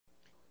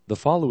The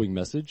following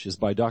message is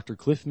by Dr.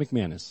 Cliff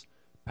McManus,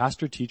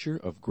 pastor-teacher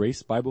of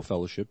Grace Bible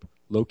Fellowship,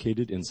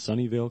 located in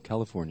Sunnyvale,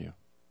 California.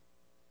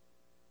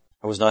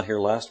 I was not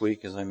here last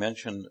week, as I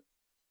mentioned,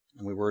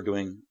 and we were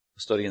doing a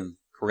study in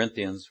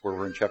Corinthians, where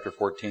we're in chapter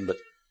 14, but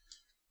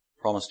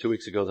promised 2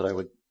 weeks ago that I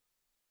would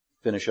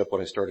finish up what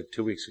I started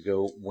 2 weeks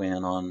ago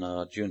when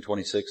on June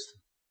 26th,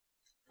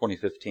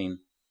 2015,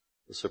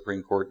 the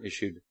Supreme Court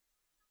issued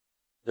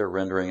their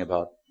rendering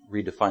about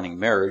redefining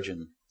marriage,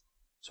 and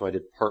so I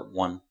did part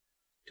 1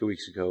 2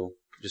 weeks ago,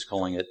 just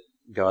calling it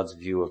God's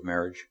view of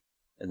marriage.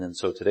 And then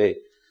so today,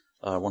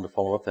 I wanted to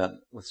follow up that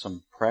with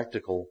some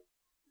practical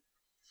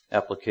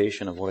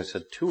application of what I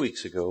said 2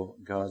 weeks ago,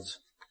 God's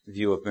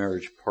view of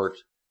marriage, part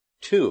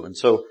 2. And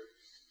so,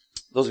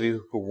 those of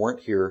you who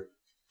weren't here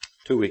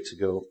 2 weeks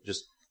ago,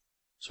 just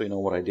so you know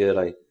what I did,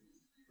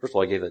 first of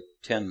all, I gave a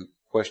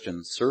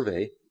 10-question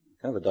survey,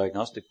 kind of a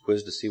diagnostic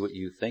quiz to see what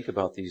you think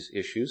about these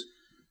issues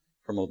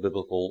from a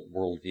biblical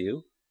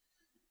worldview.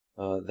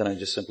 Then I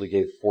just simply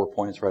gave 4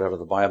 points right out of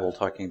the Bible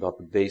talking about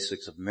the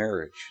basics of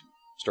marriage,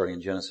 starting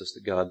in Genesis,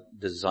 that God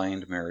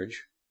designed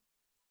marriage,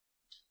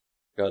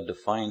 God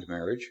defined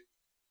marriage,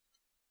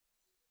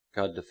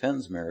 God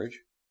defends marriage,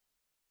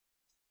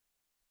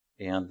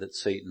 and that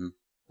Satan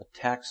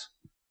attacks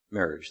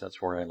marriage.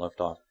 That's where I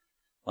left off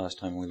last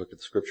time when we looked at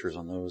the scriptures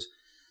on those.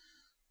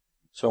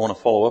 So I want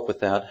to follow up with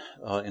that,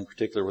 in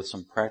particular with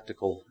some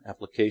practical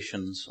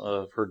applications.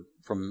 I've heard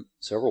from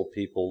several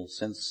people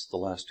since the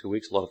last 2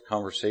 weeks, a lot of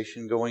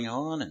conversation going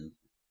on and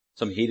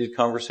some heated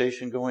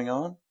conversation going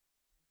on.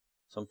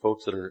 Some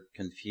folks that are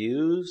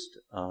confused,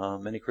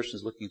 many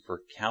Christians looking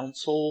for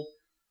counsel.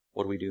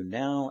 What do we do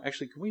now?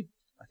 Actually,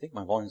 I think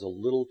my volume's a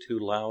little too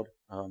loud.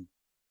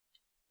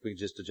 We can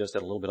just adjust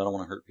that a little bit. I don't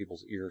want to hurt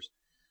people's ears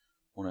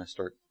when I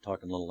start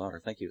talking a little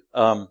louder. Thank you.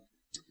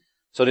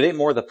 So today,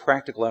 more of the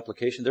practical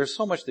application. There's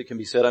so much that can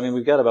be said. I mean,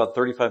 we've got about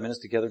 35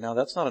 minutes together now.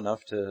 That's not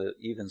enough to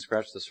even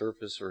scratch the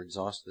surface or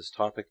exhaust this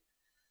topic.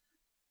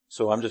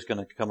 So I'm just going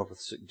to come up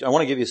with, I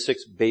want to give you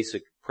 6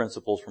 basic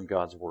principles from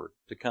God's Word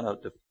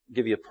to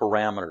give you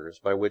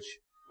parameters by which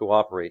to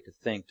operate, to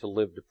think, to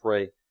live, to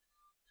pray, to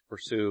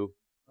pursue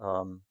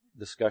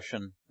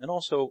discussion, and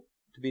also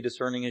to be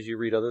discerning as you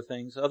read other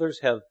things.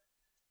 Others have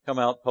come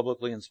out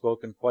publicly and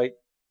spoken quite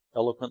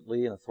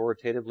eloquently and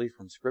authoritatively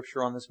from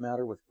Scripture on this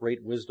matter with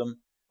great wisdom.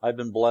 I've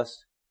been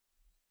blessed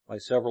by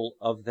several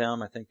of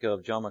them. I think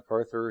of John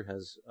MacArthur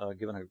has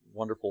given a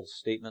wonderful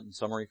statement and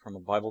summary from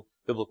a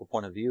biblical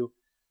point of view.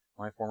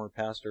 My former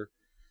pastor,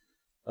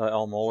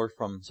 Al Mohler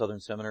from Southern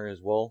Seminary as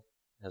well,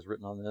 has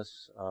written on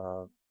this.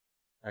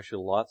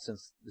 Actually a lot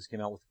since this came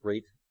out with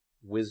great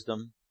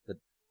wisdom that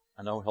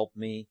I know helped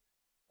me.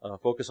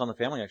 Focus on the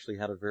Family actually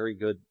had a very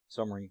good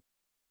summary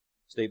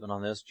statement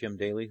on this. Jim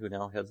Daly, who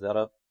now heads that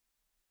up.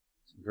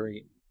 Some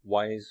very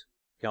wise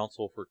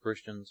counsel for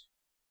Christians.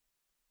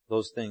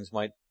 Those things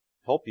might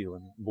help you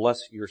and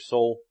bless your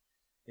soul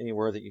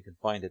anywhere that you can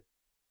find it.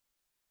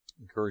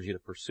 Encourage you to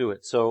pursue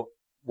it. So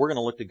we're going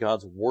to look to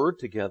God's Word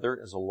together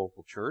as a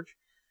local church.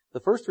 The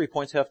first 3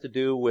 points have to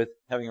do with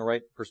having a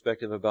right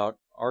perspective about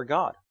our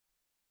God,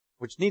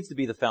 which needs to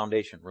be the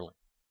foundation, really,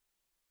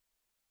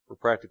 for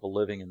practical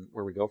living and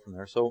where we go from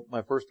there. So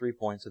my first 3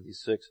 points of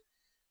these 6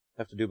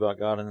 have to do about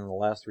God, and then the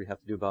last 3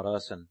 have to do about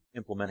us and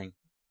implementing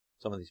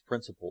some of these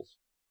principles.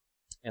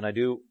 And I'm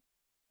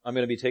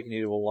going to be taking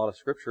you to a lot of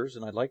scriptures,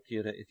 and I'd like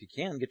you to, if you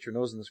can, get your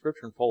nose in the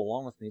scripture and follow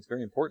along with me. It's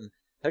very important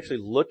to actually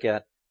look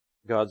at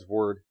God's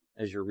Word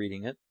as you're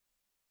reading it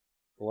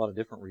for a lot of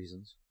different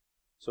reasons.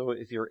 So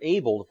if you're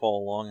able to follow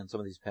along in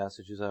some of these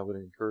passages, I would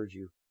encourage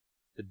you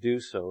to do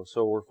so.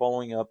 So we're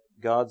following up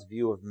God's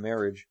view of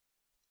marriage,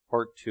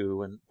 part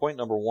 2, and point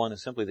number 1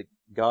 is simply that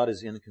God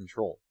is in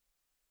control.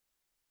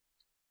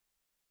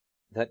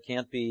 That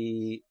can't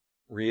be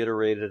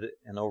reiterated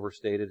and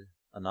overstated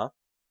enough.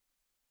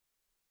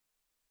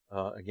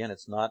 Again,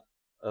 it's not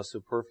a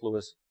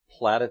superfluous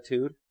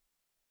platitude.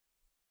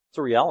 It's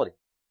a reality.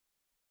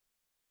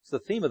 It's the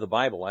theme of the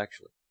Bible,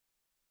 actually.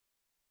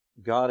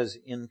 God is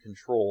in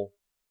control.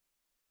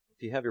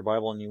 If you have your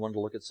Bible and you want to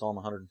look at Psalm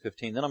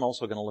 115, then I'm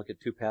also going to look at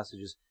 2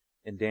 passages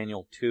in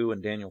Daniel 2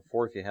 and Daniel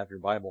 4 if you have your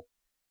Bible.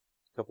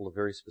 A couple of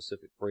very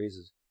specific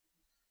phrases.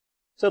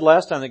 I said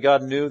last time that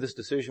God knew this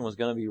decision was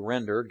going to be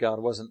rendered. God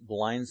wasn't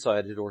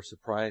blindsided or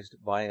surprised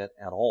by it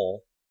at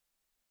all.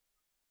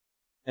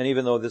 And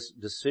even though this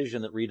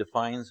decision that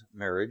redefines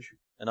marriage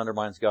and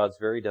undermines God's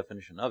very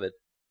definition of it,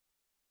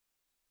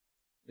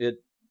 it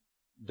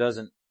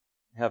doesn't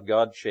have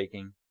God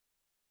shaking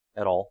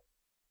at all,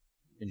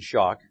 in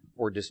shock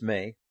or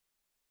dismay.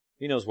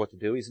 He knows what to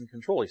do. He's in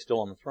control. He's still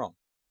on the throne.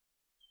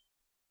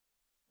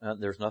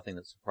 There's nothing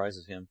that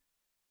surprises him.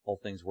 All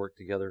things work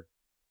together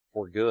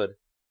for good,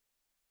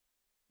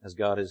 as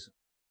God is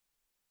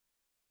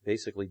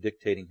basically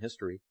dictating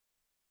history.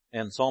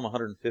 And Psalm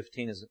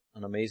 115 is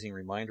an amazing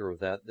reminder of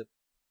that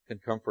can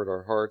comfort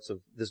our hearts,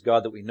 of this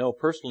God that we know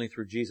personally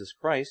through Jesus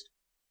Christ.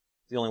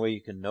 The only way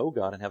you can know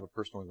God and have a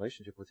personal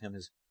relationship with Him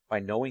is by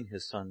knowing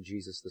His Son,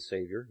 Jesus the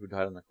Savior, who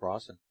died on the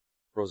cross and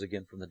rose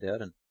again from the dead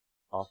and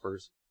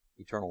offers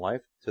eternal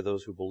life to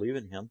those who believe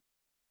in Him.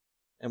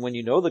 And when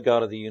you know the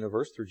God of the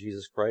universe through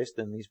Jesus Christ,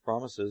 then these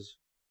promises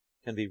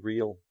can be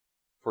real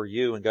for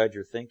you and guide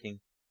your thinking.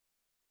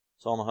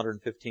 Psalm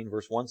 115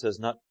 verse 1 says,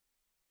 "Not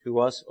to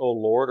us, O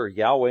Lord," or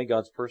Yahweh,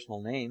 God's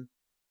personal name,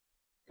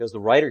 because the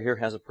writer here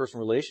has a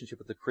personal relationship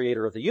with the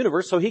Creator of the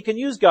universe, so he can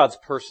use God's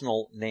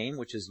personal name,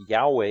 which is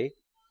Yahweh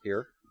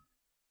here,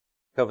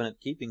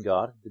 covenant-keeping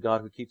God, the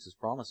God who keeps His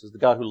promises, the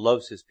God who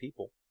loves His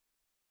people.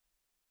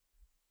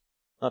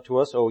 "Not to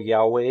us, O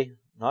Yahweh,"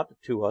 not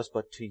to us,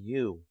 but to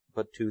you,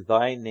 but to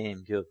Thy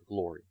name give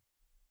glory.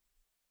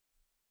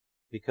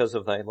 Because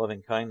of Thy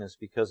loving kindness,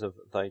 because of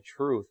Thy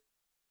truth.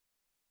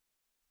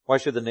 Why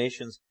should the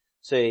nations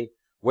say,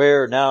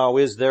 "Where now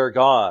is their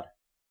God?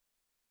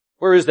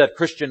 Where is that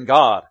Christian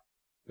God?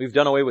 We've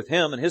done away with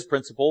Him and His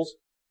principles"?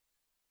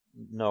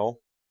 No.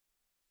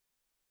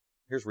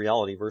 Here's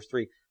reality, verse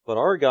 3. "But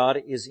our God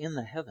is in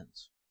the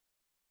heavens.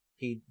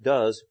 He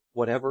does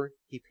whatever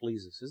He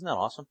pleases." Isn't that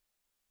awesome?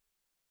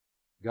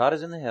 God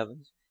is in the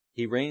heavens.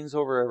 He reigns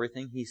over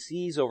everything. He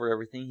sees over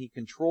everything. He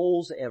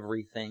controls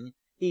everything.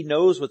 He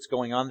knows what's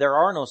going on. There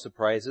are no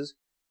surprises.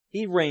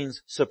 He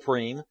reigns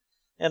supreme.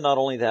 And not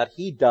only that,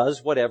 He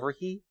does whatever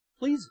He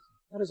pleases.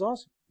 That is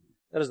awesome.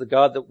 That is the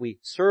God that we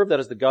serve. That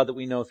is the God that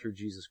we know through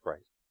Jesus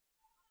Christ.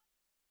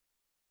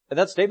 And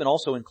that statement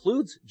also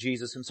includes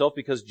Jesus Himself,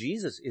 because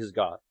Jesus is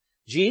God.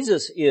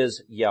 Jesus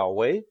is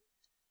Yahweh.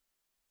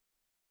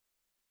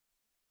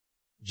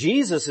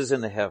 Jesus is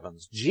in the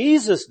heavens.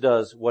 Jesus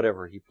does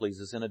whatever He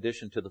pleases in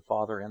addition to the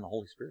Father and the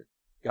Holy Spirit.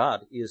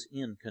 God is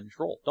in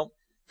control. Don't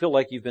feel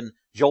like you've been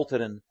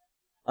jolted and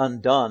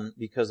undone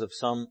because of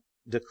some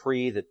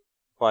decree that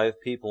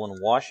 5 people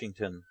in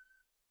Washington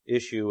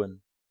issue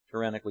and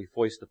tyrannically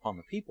foist upon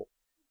the people.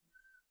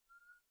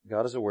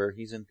 God is aware.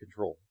 He's in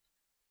control.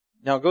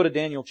 Now go to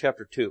Daniel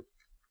chapter 2.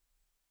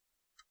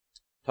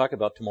 Talk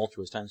about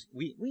tumultuous times.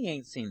 We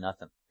ain't seen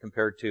nothing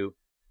compared to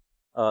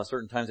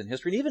certain times in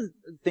history, and even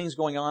things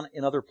going on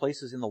in other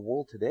places in the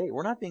world today.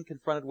 We're not being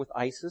confronted with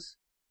ISIS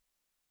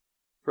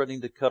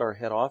threatening to cut our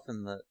head off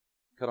and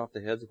cut off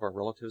the heads of our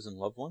relatives and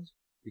loved ones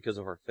because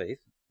of our faith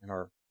and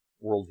our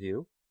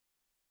worldview.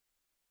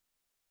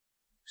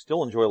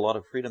 Still enjoy a lot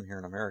of freedom here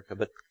in America,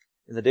 but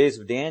in the days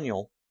of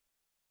Daniel,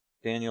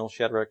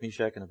 Shadrach,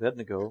 Meshach, and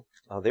Abednego,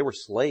 they were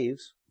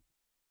slaves.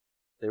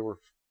 They were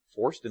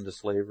forced into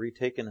slavery,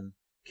 taken and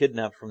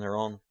kidnapped from their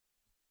own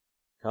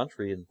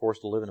country and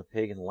forced to live in a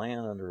pagan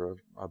land under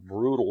a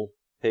brutal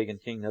pagan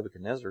king,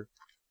 Nebuchadnezzar.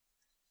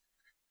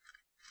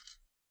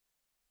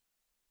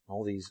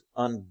 All these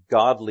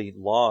ungodly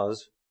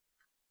laws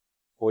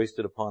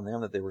foisted upon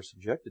them that they were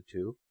subjected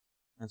to.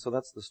 And so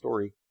that's the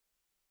story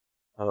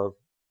of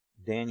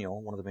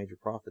Daniel, one of the major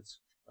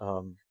prophets.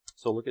 So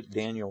look at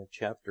Daniel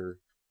chapter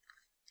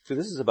 2.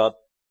 This is about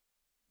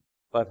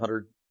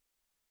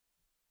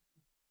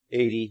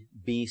 580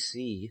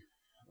 BC.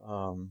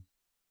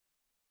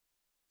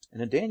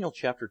 And in Daniel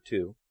chapter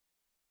 2,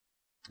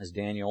 as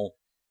Daniel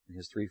and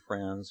his 3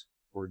 friends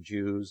who are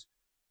Jews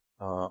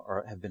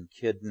have been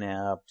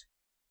kidnapped,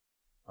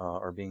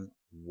 are being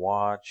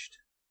watched,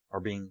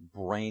 are being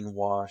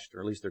brainwashed,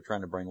 or at least they're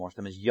trying to brainwash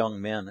them as young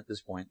men at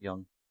this point,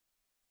 young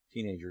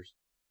teenagers,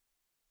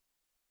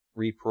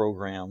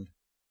 reprogrammed.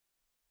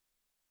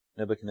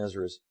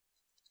 Nebuchadnezzar is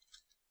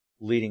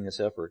leading this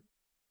effort.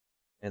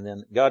 And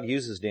then God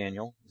uses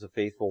Daniel as a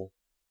faithful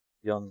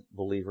young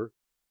believer.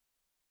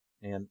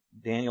 And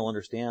Daniel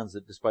understands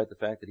that despite the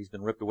fact that he's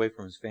been ripped away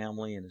from his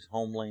family and his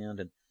homeland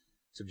and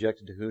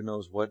subjected to who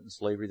knows what in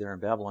slavery there in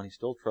Babylon, he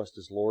still trusts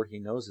his Lord. He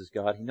knows his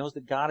God. He knows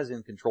that God is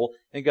in control.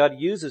 And God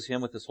uses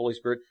him with His Holy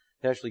Spirit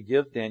to actually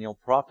give Daniel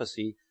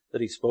prophecy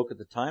that he spoke at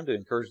the time to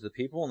encourage the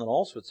people. And then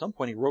also at some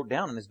point he wrote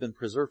down and has been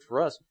preserved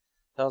for us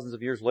thousands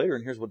of years later.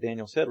 And here's what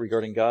Daniel said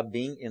regarding God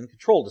being in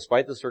control,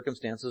 despite the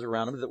circumstances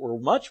around him that were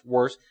much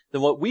worse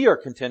than what we are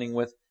contending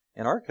with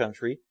in our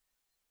country.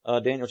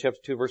 Daniel chapter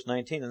 2 verse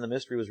 19, "And the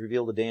mystery was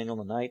revealed to Daniel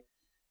in the night.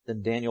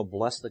 Then Daniel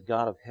blessed the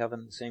God of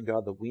heaven," the same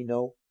God that we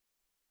know.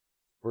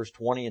 Verse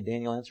 20, "And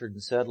Daniel answered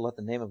and said, Let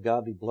the name of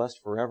God be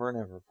blessed forever and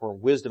ever, for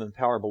wisdom and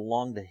power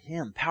belong to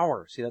Him."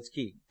 Power, see, that's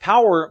key.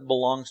 Power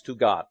belongs to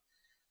God.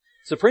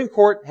 Supreme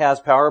Court has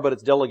power, but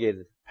it's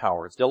delegated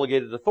power. It's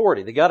delegated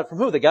authority. They got it from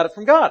who? They got it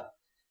from God.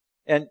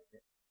 And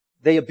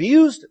they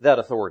abused that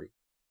authority.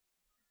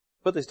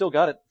 But they still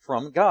got it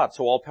from God.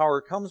 So all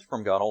power comes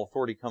from God. All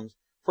authority comes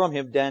from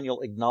Him.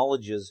 Daniel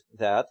acknowledges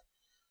that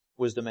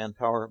wisdom and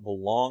power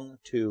belong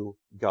to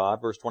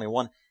God. Verse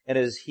 21, "And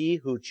it is He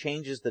who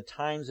changes the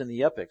times and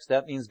the epochs."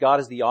 That means God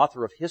is the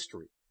author of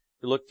history.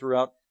 If you look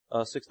throughout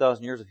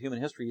 6,000 years of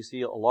human history, you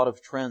see a lot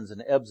of trends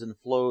and ebbs and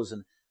flows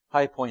and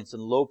high points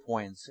and low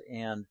points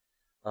and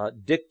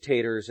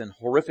dictators and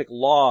horrific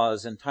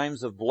laws and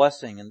times of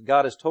blessing. And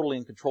God is totally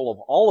in control of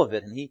all of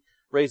it. And He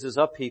raises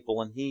up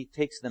people and He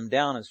takes them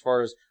down as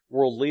far as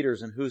world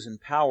leaders and who's in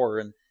power.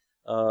 And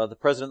the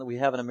president that we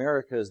have in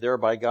America is there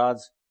by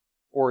God's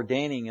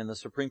ordaining, and the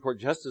Supreme Court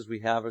justices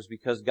we have is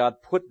because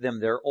God put them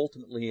there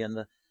ultimately, and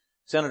the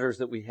senators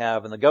that we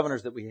have and the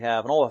governors that we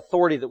have and all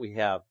authority that we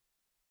have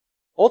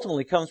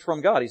ultimately comes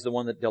from God. He's the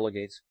one that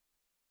delegates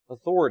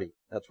authority.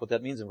 That's what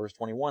that means in verse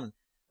 21.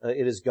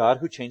 It is God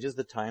who changes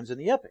the times and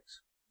the epochs.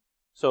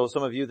 So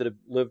some of you that have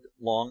lived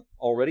long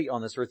already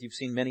on this earth, you've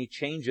seen many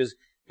changes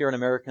here in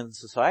American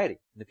society.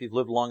 And if you've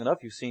lived long enough,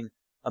 you've seen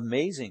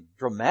amazing,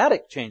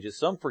 dramatic changes,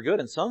 some for good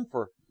and some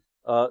for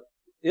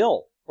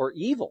ill or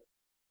evil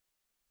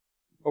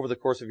over the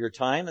course of your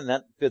time. And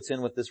that fits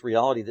in with this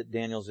reality that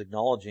Daniel's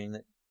acknowledging,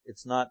 that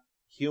it's not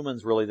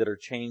humans really that are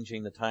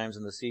changing the times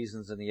and the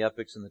seasons and the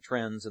epochs and the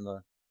trends and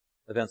the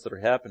events that are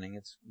happening.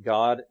 It's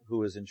God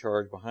who is in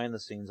charge behind the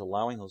scenes,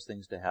 allowing those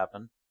things to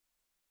happen.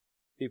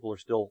 People are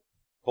still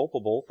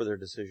culpable for their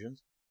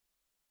decisions.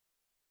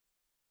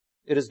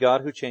 It is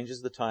God who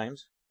changes the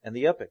times and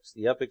the epochs.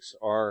 The epochs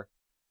are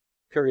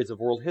periods of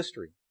world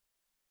history.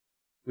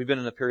 We've been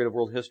in a period of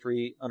world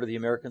history under the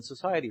American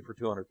society for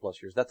 200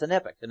 plus years. That's an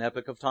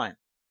epoch of time.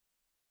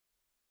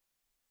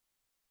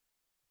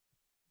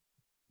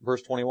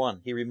 Verse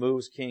 21, he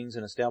removes kings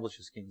and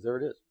establishes kings. There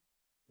it is.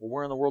 Well,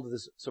 where in the world did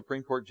this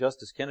Supreme Court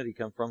Justice Kennedy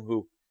come from,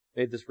 who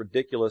made this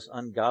ridiculous,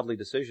 ungodly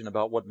decision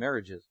about what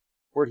marriage is?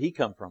 Where did he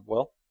come from?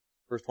 Well,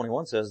 verse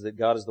 21 says that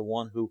God is the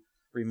one who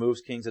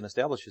removes kings and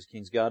establishes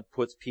kings. God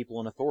puts people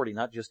in authority,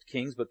 not just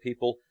kings, but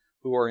people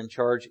who are in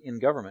charge in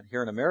government.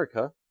 Here in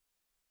America,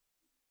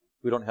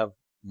 we don't have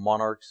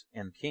monarchs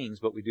and kings,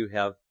 but we do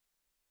have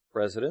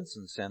presidents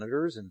and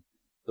senators and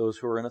those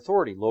who are in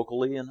authority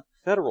locally and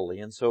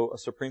federally. And so a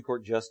Supreme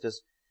Court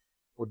justice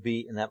would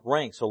be in that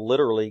rank. So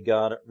literally,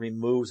 God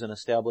removes and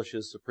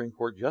establishes Supreme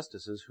Court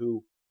justices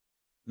who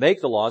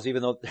make the laws,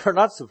 even though they're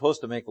not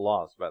supposed to make the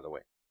laws, by the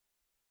way.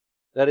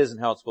 That isn't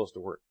how it's supposed to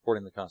work,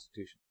 according to the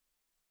Constitution.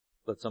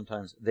 But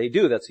sometimes they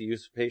do. That's a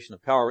usurpation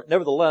of power.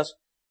 Nevertheless,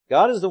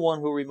 God is the one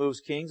who removes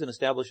kings and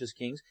establishes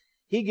kings.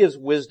 He gives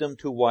wisdom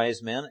to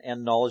wise men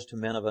and knowledge to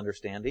men of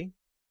understanding.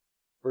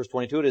 Verse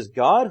 22, it is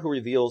God who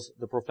reveals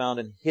the profound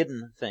and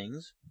hidden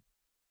things.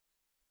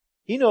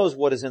 He knows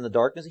what is in the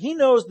darkness. He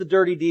knows the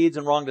dirty deeds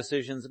and wrong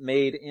decisions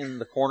made in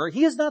the corner.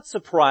 He is not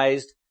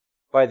surprised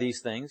by these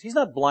things. He's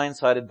not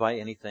blindsided by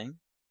anything.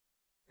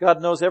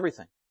 God knows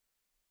everything.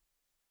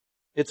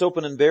 It's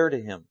open and bare to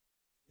Him,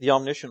 the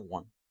omniscient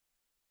one.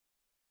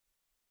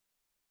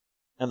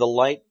 And the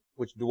light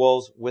which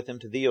dwells with Him,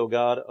 to Thee, O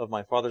God of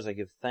my fathers, I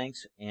give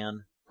thanks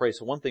and praise.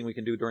 So one thing we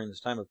can do during this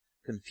time of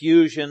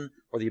confusion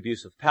or the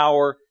abuse of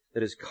power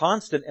that is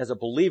constant as a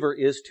believer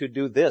is to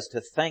do this,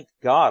 to thank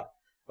God.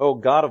 O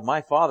God of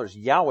my fathers,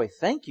 Yahweh,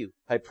 thank you.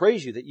 I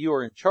praise you that you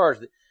are in charge,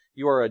 that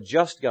you are a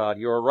just God,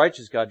 you are a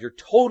righteous God, you're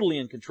totally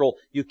in control,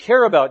 you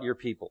care about your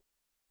people.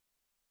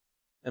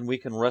 And we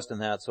can rest in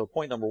that. So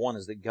point number one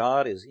is that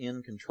God is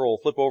in control.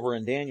 Flip over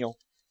in Daniel.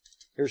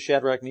 Here's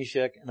Shadrach,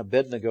 Meshach, and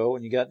Abednego,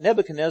 and you got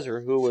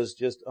Nebuchadnezzar, who was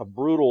just a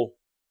brutal,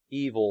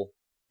 evil,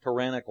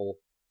 tyrannical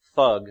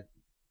thug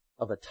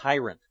of a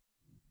tyrant,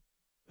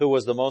 who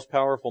was the most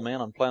powerful man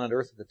on planet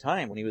Earth at the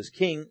time. When he was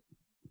king,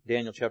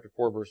 Daniel chapter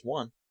 4, verse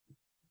 1,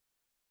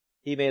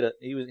 he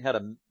had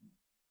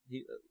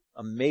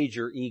a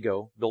major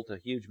ego, built a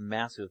huge,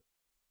 massive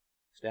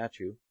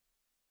statue,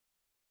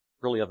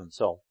 really of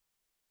himself,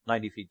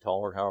 90 feet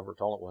tall or however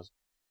tall it was.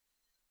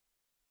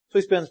 So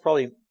he spends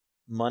probably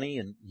money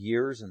and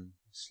years and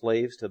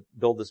slaves to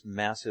build this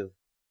massive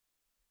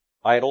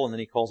idol, and then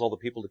he calls all the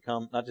people to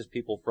come, not just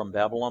people from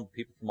Babylon, but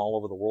people from all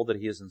over the world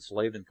that he has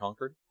enslaved and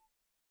conquered.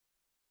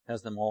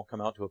 Has them all come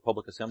out to a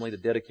public assembly to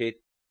dedicate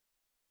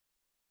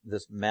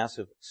this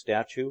massive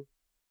statue.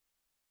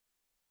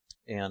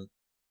 And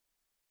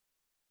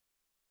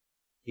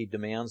he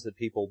demands that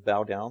people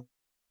bow down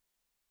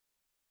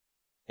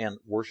and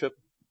worship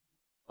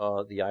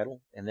the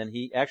idol. And then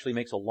he actually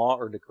makes a law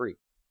or decree.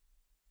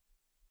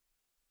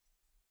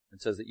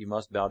 It says that you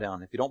must bow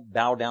down. If you don't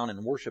bow down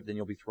and worship, then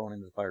you'll be thrown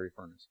into the fiery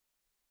furnace.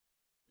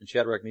 And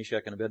Shadrach,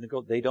 Meshach, and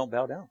Abednego, they don't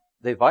bow down.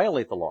 They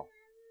violate the law.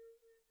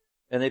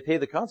 And they pay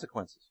the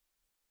consequences.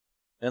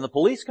 And the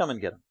police come and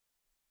get them.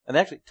 And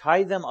they actually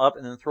tie them up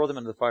and then throw them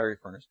into the fiery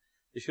furnace.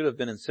 They should have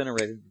been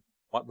incinerated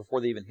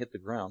before they even hit the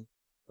ground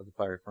of the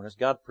fiery furnace.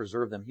 God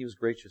preserved them. He was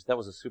gracious. That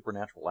was a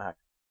supernatural act.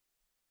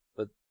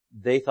 But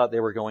they thought they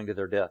were going to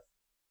their death.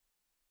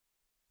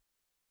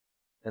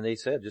 And they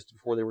said, just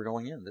before they were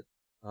going in, that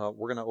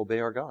we're going to obey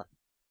our God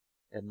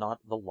and not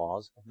the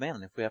laws of man.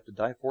 And if we have to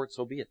die for it,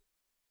 so be it.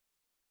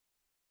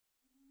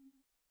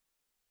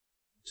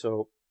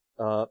 So,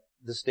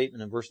 this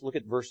statement in look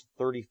at verse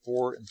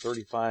 34 and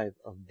 35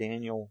 of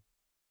Daniel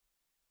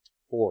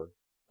 4.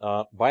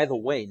 By the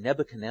way,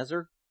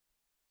 Nebuchadnezzar,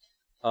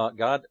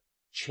 God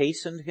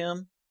chastened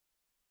him,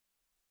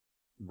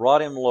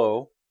 brought him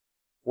low,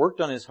 worked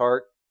on his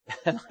heart,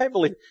 and I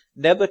believe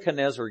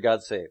Nebuchadnezzar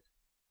got saved.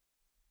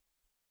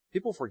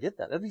 People forget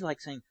that. That'd be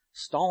like saying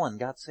Stalin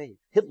got saved,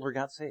 Hitler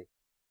got saved.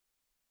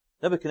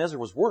 Nebuchadnezzar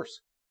was worse.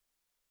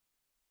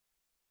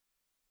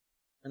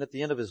 And at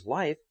the end of his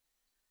life,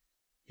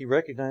 he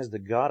recognized the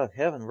God of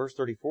heaven. Verse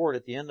 34,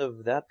 at the end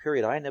of that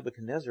period, I,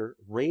 Nebuchadnezzar,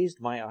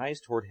 raised my eyes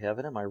toward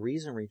heaven, and my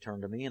reason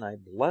returned to me, and I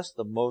blessed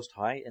the Most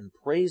High, and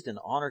praised and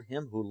honored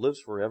Him who lives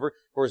forever,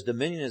 for His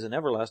dominion is an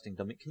everlasting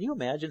dominion. Can you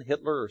imagine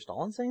Hitler or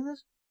Stalin saying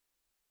this?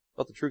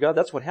 about the true God.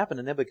 That's what happened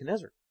to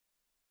Nebuchadnezzar.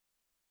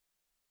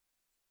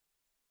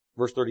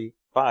 Verse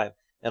 35,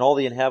 and all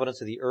the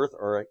inhabitants of the earth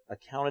are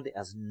accounted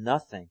as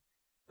nothing,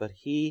 but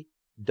he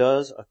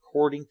does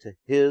according to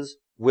his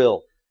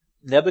will.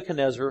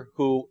 Nebuchadnezzar,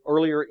 who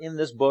earlier in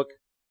this book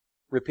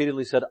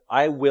repeatedly said,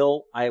 I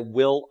will, I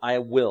will, I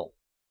will,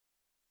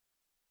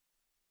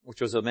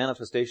 which was a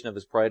manifestation of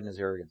his pride and his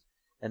arrogance.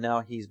 And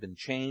now he's been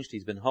changed,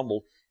 he's been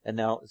humbled, and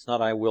now it's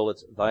not I will,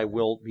 it's thy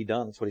will be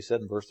done. That's what he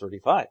said in verse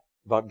 35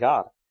 about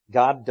God.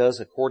 God does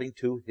according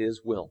to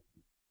his will.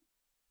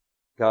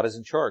 God is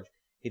in charge.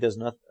 He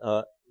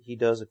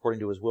does according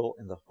to his will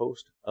in the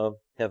host of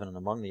heaven and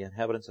among the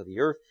inhabitants of the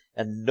earth,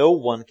 and no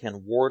one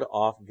can ward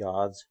off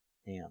God's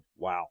hand.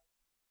 Wow.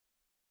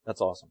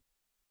 That's awesome.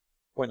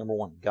 Point number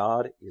 1,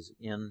 God is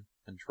in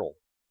control.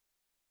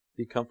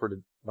 Be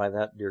comforted by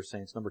that, dear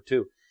saints. Number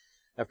 2,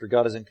 after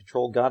God is in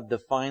control, God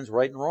defines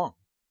right and wrong.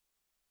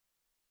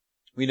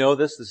 We know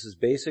this is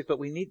basic, but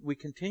we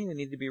continually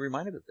need to be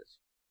reminded of this.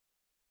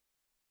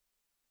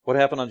 What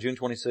happened on June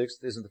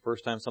 26th isn't the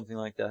first time something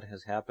like that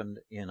has happened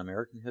in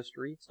American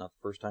history. It's not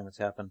the first time it's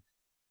happened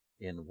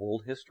in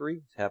world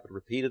history. It's happened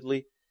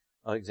repeatedly.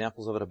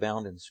 Examples of it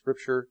abound in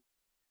Scripture.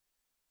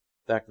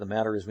 The fact of the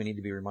matter is we need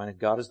to be reminded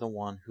God is the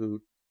one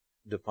who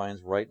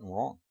defines right and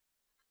wrong.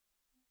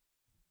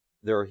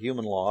 There are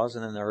human laws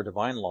and then there are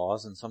divine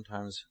laws, and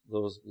sometimes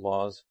those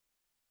laws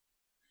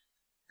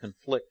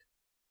conflict.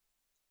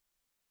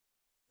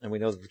 And we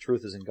know that the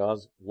truth is in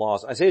God's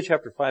laws. Isaiah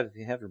chapter 5, if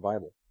you have your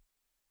Bible.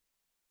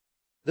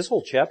 This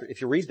whole chapter,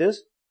 if you read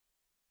this,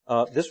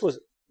 this was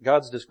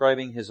God's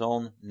describing his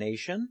own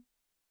nation,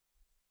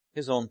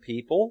 his own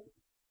people,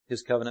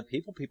 his covenant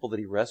people that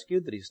he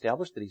rescued, that he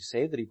established, that he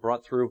saved, that he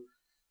brought through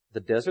the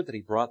desert, that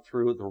he brought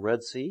through the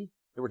Red Sea.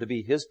 They were to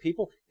be his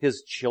people,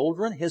 his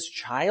children, his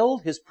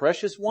child, his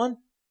precious one,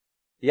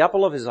 the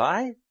apple of his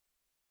eye,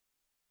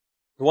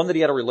 the one that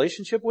he had a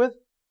relationship with,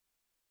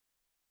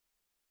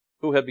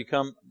 who had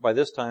become, by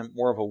this time,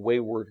 more of a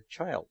wayward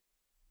child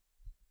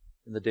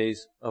in the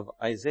days of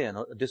Isaiah,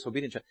 a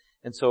disobedient child.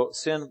 And so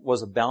sin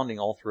was abounding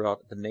all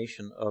throughout the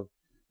nation of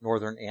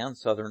northern and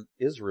southern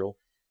Israel.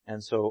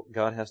 And so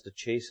God has to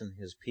chasten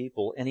his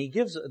people. And he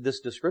gives this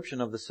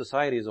description of the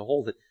society as a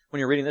whole that when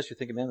you're reading this, you're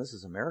thinking, man, this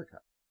is America.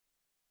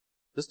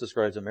 This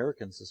describes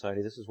American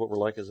society. This is what we're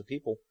like as a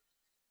people.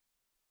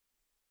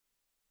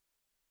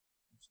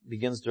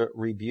 Begins to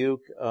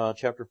rebuke,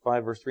 chapter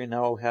 5, verse 3,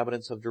 now, O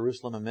inhabitants of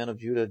Jerusalem and men of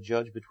Judah,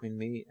 judge between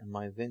me and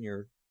my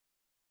vineyard.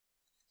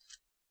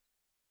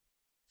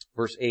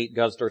 Verse 8,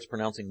 God starts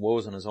pronouncing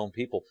woes on his own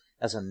people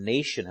as a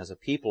nation, as a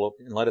people,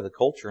 in light of the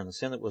culture and the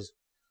sin that was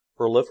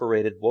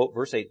proliferated.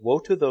 Verse 8, woe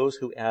to those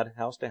who add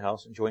house to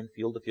house and join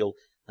field to field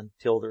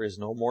until there is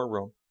no more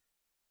room.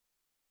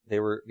 They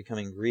were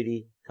becoming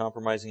greedy,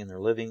 compromising in their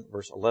living.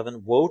 Verse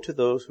 11, woe to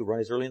those who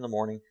rise early in the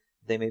morning,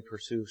 they may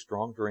pursue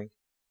strong drink.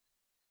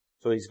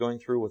 So he's going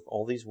through with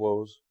all these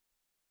woes.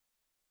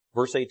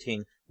 Verse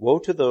 18, woe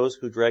to those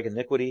who drag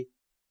iniquity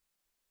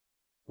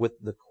with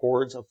the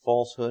cords of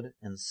falsehood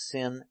and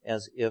sin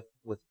as if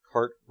with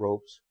cart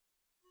ropes.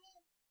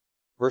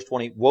 Verse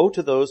 20, woe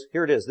to those,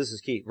 here it is, this is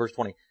key, verse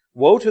 20,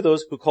 woe to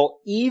those who call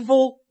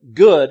evil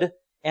good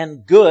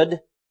and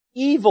good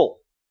evil,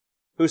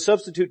 who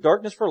substitute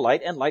darkness for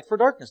light and light for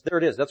darkness. There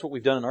it is. That's what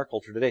we've done in our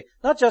culture today.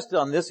 Not just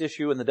on this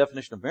issue and the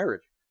definition of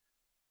marriage.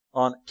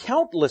 On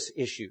countless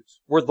issues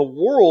where the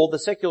world, the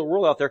secular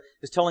world out there,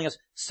 is telling us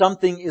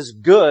something is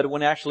good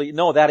when actually,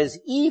 no, that is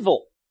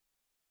evil.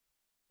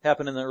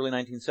 Happened in the early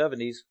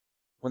 1970s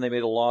when they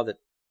made a law that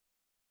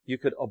you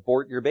could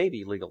abort your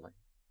baby legally.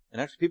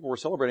 And actually people were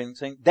celebrating and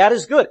saying, that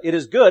is good. It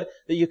is good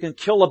that you can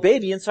kill a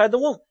baby inside the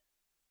womb.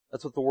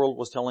 That's what the world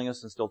was telling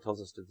us and still tells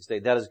us to this day.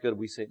 That is good.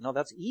 We say, no,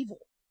 that's evil.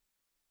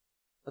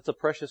 That's a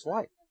precious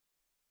life.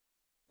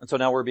 And so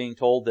now we're being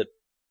told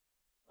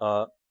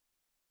that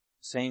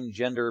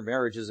same-gender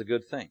marriage is a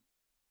good thing.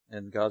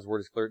 And God's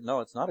word is clear.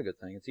 No, it's not a good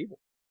thing. It's evil.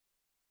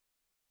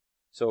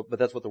 So, but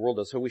that's what the world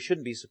does. So we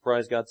shouldn't be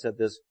surprised God said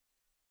this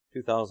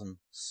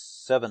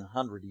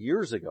 2,700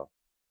 years ago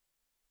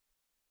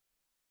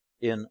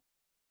in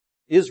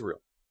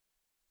Israel.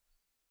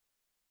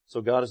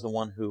 So God is the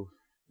one who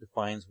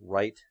defines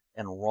right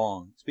and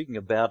wrong. Speaking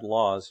of bad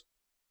laws,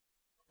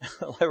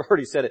 I've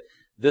already said it.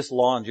 This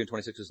law on June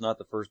 26th is not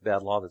the first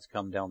bad law that's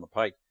come down the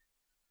pike.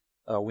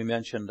 We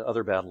mentioned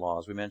other bad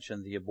laws. We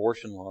mentioned the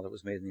abortion law that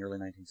was made in the early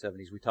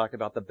 1970s. We talked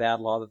about the bad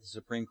law that the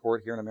Supreme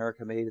Court here in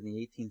America made in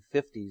the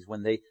 1850s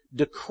when they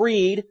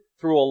decreed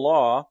through a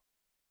law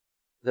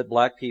that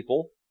black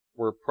people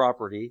were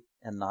property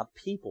and not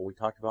people. We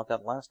talked about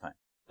that last time.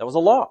 That was a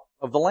law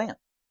of the land.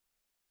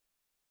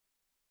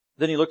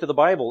 Then you look to the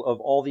Bible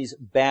of all these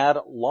bad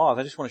laws.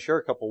 I just want to share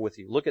a couple with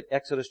you. Look at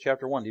Exodus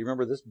chapter 1. Do you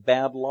remember this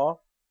bad law?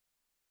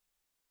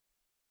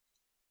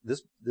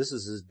 This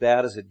is as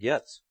bad as it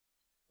gets.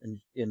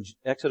 In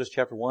Exodus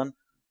chapter 1,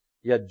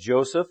 you had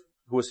Joseph,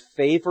 who was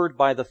favored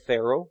by the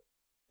Pharaoh,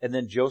 and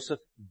then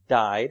Joseph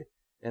died,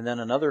 and then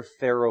another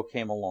Pharaoh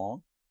came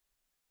along,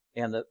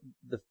 and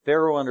the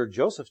Pharaoh under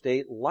Joseph's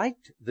day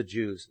liked the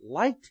Jews,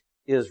 liked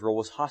Israel,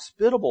 was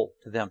hospitable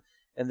to them.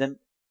 And then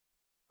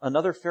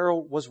another Pharaoh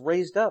was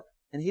raised up,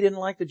 and he didn't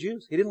like the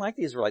Jews. He didn't like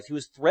the Israelites. He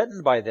was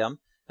threatened by them.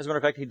 As a matter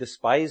of fact, he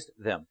despised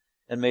them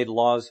and made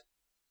laws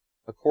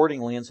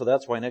accordingly. And so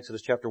that's why in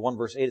Exodus chapter 1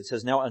 verse 8 it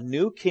says, "Now a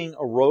new king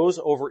arose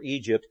over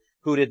Egypt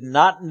who did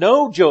not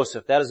know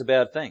Joseph." That is a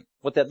bad thing.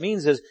 What that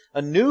means is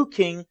a new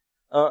king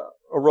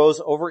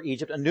arose over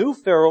Egypt. A new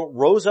Pharaoh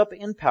rose up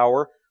in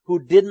power who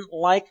didn't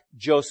like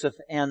Joseph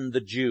and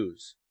the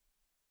Jews,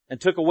 and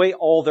took away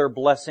all their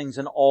blessings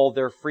and all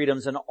their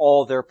freedoms and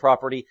all their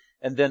property,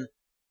 and then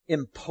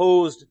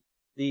imposed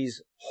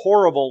these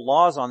horrible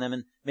laws on them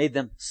and made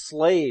them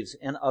slaves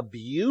and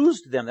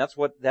abused them. That's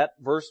what that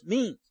verse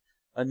means.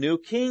 A new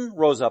king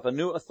rose up. A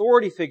new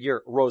authority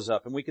figure rose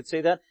up. And we could say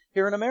that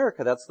here in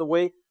America. That's the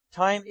way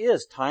time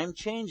is. Time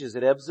changes.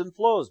 It ebbs and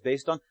flows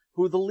based on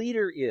who the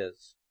leader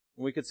is.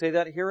 And we could say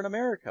that here in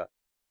America.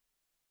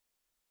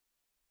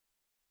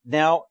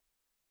 Now,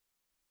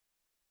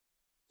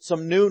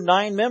 some new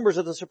 9 members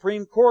of the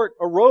Supreme Court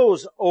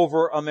arose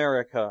over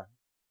America.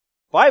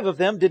 5 of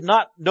them did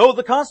not know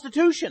the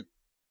Constitution.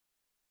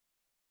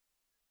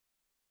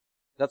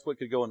 That's what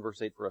could go in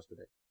verse 8 for us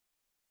today.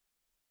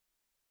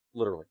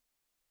 Literally.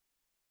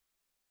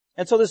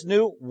 And so this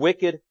new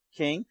wicked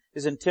king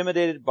is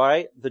intimidated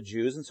by the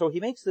Jews, and so he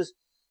makes this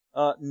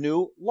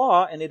new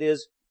law, and it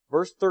is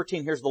verse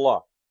 13. Here's the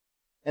law.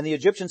 "And the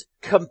Egyptians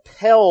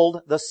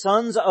compelled the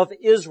sons of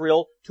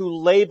Israel to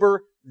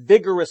labor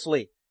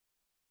vigorously."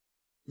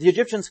 The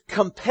Egyptians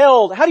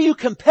compelled. How do you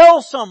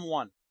compel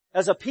someone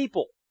as a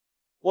people?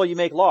 Well, you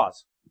make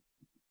laws.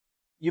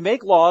 You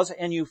make laws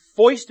and you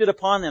foist it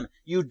upon them.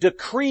 You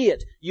decree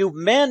it. You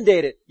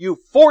mandate it. You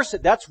force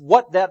it. That's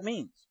what that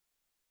means.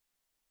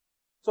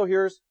 So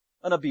here's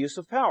an abuse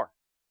of power.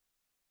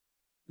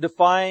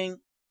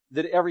 Defying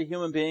that every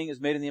human being is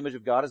made in the image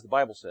of God, as the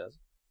Bible says.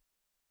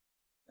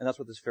 And that's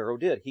what this Pharaoh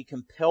did. He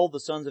compelled the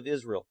sons of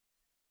Israel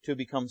to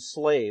become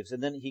slaves.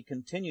 And then he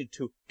continued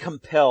to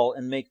compel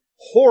and make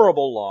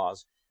horrible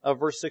laws.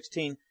 Verse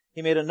 16,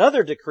 he made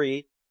another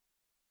decree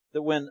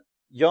that when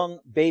young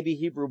baby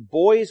Hebrew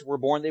boys were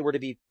born, they were to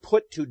be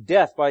put to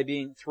death by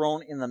being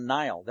thrown in the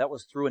Nile. That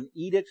was through an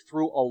edict,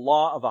 through a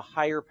law of a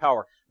higher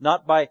power.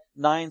 Not by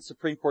 9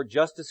 Supreme Court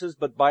justices,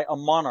 but by a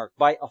monarch,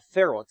 by a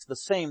pharaoh. It's the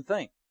same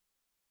thing.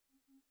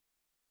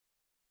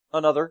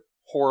 Another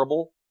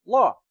horrible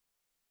law.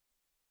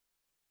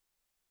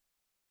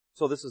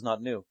 So this is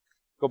not new.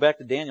 Go back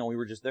to Daniel. We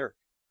were just there.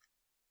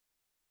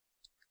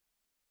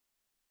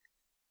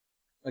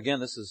 Again,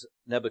 this is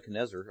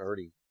Nebuchadnezzar. I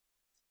already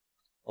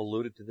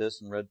alluded to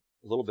this and read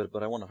a little bit,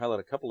 but I want to highlight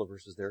a couple of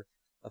verses there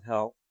of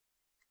how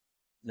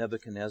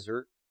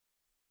Nebuchadnezzar,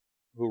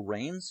 who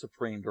reigned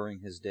supreme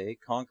during his day,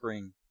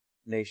 conquering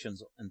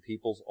nations and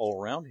peoples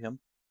all around him,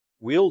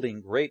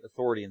 wielding great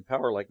authority and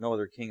power like no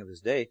other king of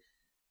his day,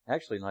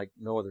 actually like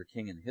no other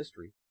king in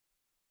history.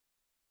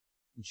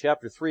 In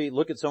chapter 3,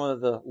 look at some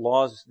of the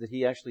laws that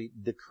he actually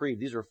decreed.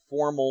 These are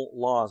formal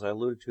laws. I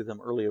alluded to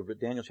them earlier, but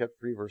Daniel chapter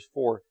 3 verse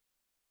 4,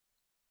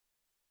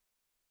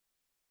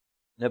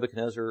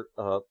 Nebuchadnezzar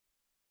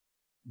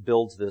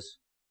builds this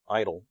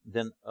idol.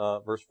 Then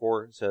verse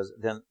 4 says,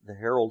 "Then the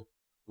herald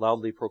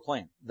loudly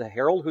proclaimed." The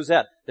herald, who's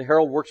that? The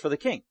herald works for the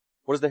king.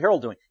 What is the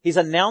herald doing? He's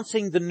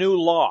announcing the new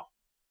law.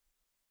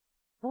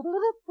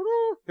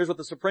 Here's what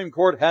the Supreme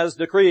Court has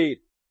decreed.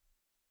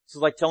 This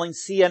is like telling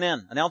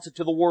CNN, announce it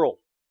to the world.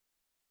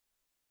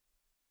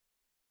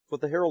 That's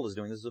what the herald is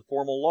doing. This is a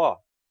formal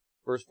law.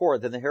 Verse 4,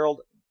 "Then the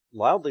herald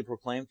loudly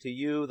proclaimed, to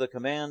you the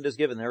command is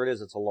given." There it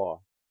is, it's a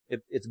law.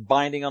 It's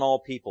binding on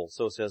all people.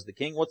 So says the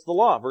king. What's the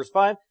law? Verse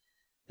 5,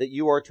 "That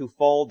you are to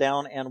fall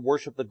down and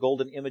worship the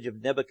golden image of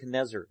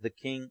Nebuchadnezzar, the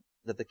king,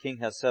 that the king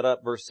has set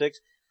up." Verse 6,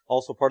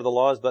 also part of the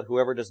law is, "But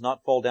whoever does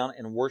not fall down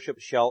and worship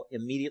shall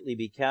immediately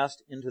be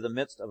cast into the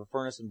midst of a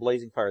furnace and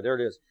blazing fire." There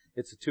it is.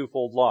 It's a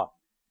twofold law.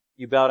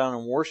 You bow down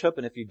and worship,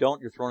 and if you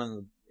don't, you're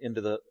thrown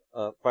into the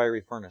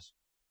fiery furnace.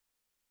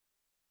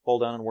 Fall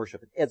down and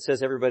worship. It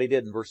says everybody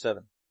did in verse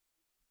 7.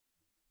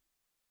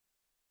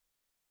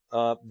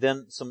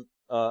 Then some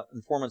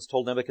informants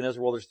told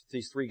Nebuchadnezzar, well, there's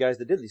these 3 guys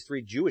that did it, these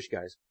 3 Jewish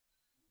guys,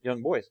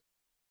 young boys.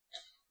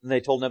 And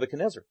they told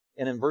Nebuchadnezzar.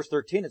 And in verse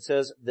 13 it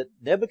says that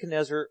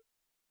Nebuchadnezzar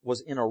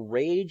was in a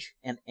rage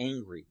and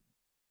angry.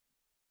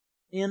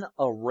 In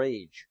a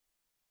rage.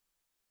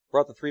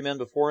 Brought the 3 men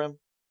before him,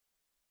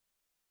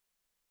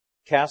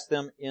 cast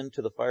them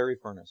into the fiery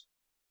furnace.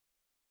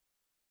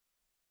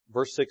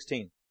 Verse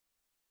 16.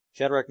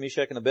 Shadrach,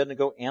 Meshach, and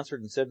Abednego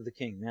answered and said to the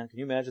king. Man, can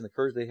you imagine the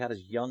courage they had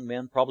as young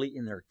men, probably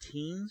in their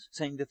teens,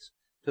 saying this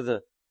to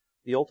the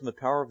ultimate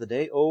power of the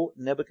day? "O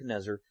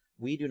Nebuchadnezzar,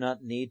 we do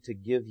not need to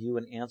give you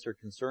an answer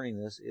concerning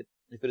this. If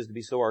it is to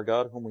be so, our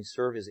God, whom we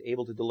serve, is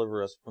able to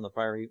deliver us from the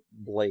fiery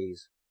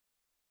blaze.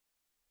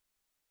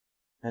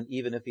 And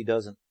even if he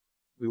doesn't,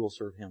 we will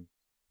serve him."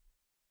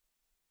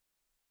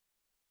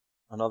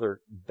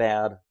 Another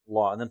bad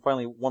law. And then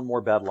finally, one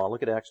more bad law.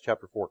 Look at Acts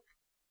chapter 4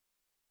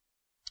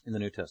 in the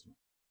New Testament.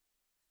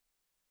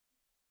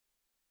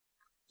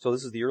 So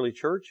this is the early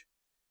church.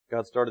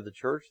 God started the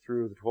church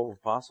through the 12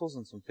 apostles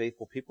and some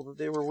faithful people that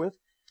they were with.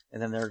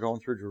 And then they're going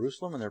through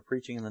Jerusalem and they're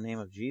preaching in the name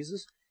of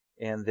Jesus.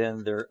 And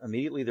then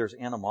immediately there's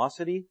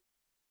animosity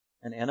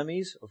and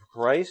enemies of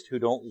Christ who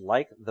don't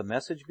like the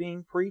message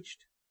being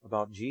preached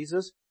about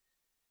Jesus.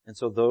 And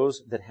so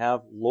those that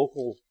have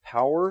local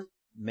power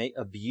may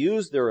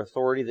abuse their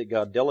authority that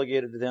God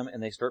delegated to them,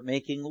 and they start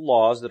making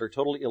laws that are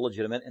totally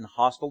illegitimate and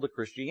hostile to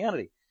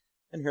Christianity.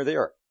 And here they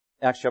are.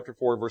 Acts chapter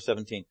 4, verse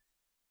 17.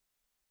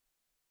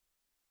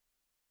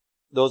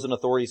 Those in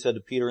authority said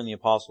to Peter and the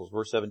apostles,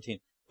 verse 17,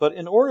 but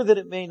in order that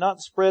it may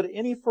not spread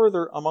any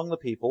further among the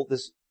people,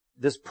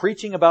 this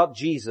preaching about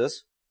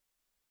Jesus,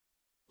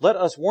 let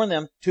us warn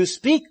them to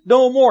speak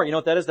no more. You know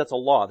what that is? That's a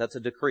law. That's a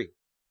decree.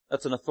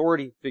 That's an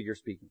authority figure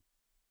speaking.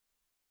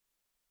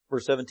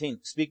 Verse 17,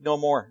 speak no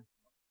more.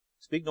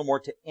 Speak no more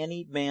to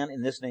any man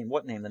in this name.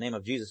 What name? The name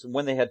of Jesus. And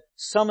when they had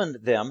summoned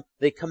them,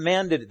 they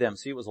commanded them.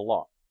 See, it was a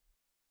law.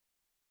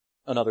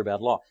 Another bad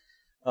law.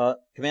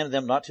 Commanded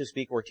them not to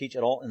speak or teach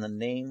at all in the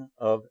name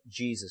of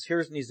Jesus.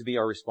 Here needs to be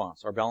our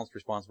response, our balanced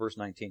response, verse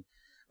 19.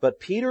 But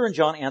Peter and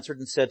John answered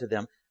and said to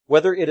them,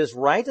 whether it is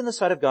right in the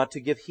sight of God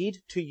to give heed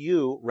to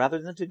you rather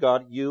than to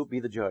God, you be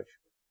the judge.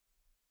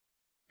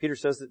 Peter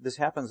says that this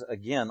happens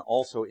again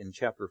also in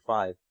chapter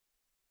 5.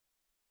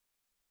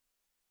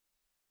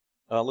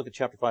 Look at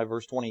chapter 5,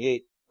 verse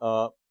 28.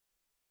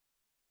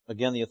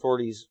 Again, the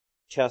authorities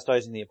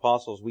chastising the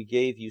apostles. We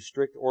gave you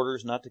strict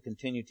orders not to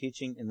continue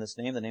teaching in this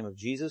name, the name of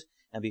Jesus.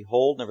 And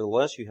behold,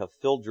 nevertheless, you have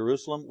filled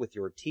Jerusalem with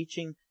your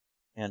teaching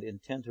and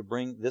intend to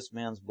bring this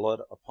man's blood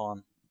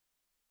upon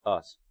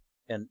us.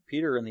 And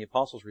Peter and the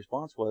apostles'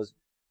 response was,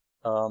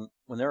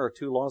 when there are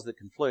two laws that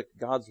conflict,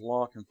 God's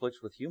law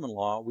conflicts with human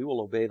law, we will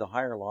obey the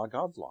higher law,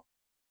 God's law.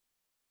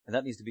 And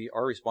that needs to be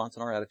our response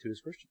and our attitude as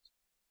Christians.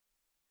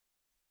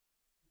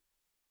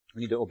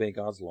 We need to obey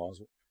God's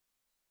laws.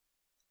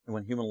 And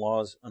when human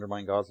laws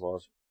undermine God's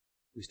laws,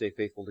 we stay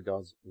faithful to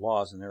God's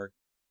laws, and there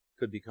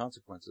could be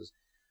consequences.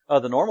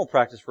 The normal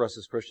practice for us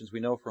as Christians, we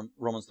know from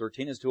Romans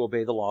 13, is to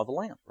obey the law of the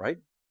land, right?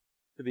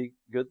 To be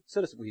good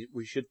citizens.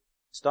 We should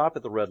stop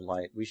at the red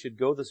light. We should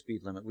go the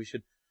speed limit. We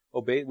should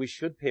obey. We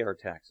should pay our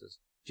taxes.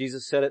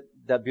 Jesus said it,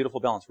 that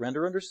beautiful balance.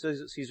 Render unto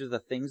Caesar the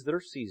things that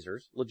are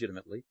Caesar's,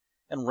 legitimately,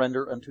 and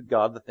render unto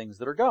God the things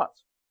that are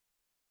God's.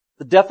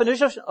 The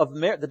definition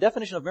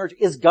of marriage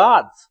is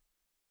God's.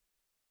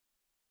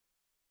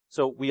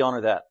 So we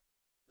honor that,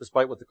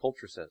 despite what the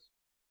culture says,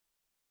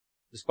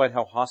 despite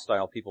how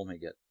hostile people may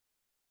get.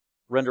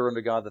 Render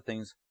unto God the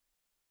things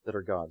that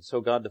are God's.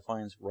 So God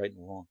defines right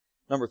and wrong.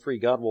 Number 3,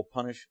 God will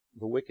punish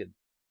the wicked.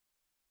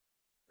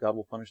 God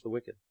will punish the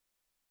wicked.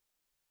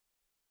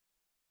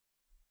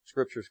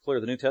 Scripture is clear.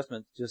 The New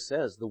Testament just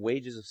says the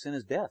wages of sin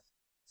is death.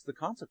 It's the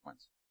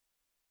consequence.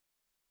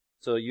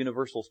 It's a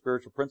universal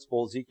spiritual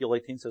principle. Ezekiel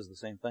 18 says the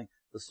same thing.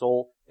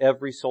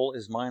 Every soul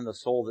is mine. The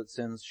soul that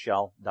sins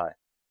shall die.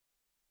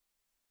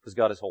 Because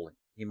God is holy.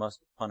 He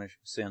must punish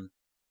sin.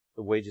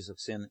 The wages of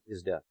sin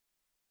is death.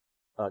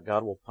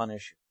 God will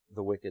punish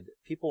the wicked.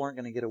 People aren't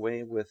going to get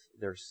away with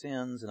their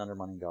sins and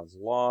undermining God's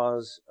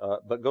laws.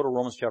 But go to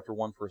Romans chapter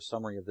 1 for a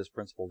summary of this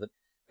principle, that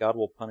God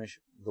will punish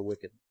the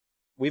wicked.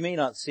 We may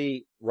not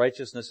see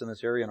righteousness in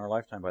this area in our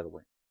lifetime, by the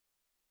way.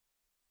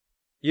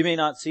 You may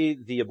not see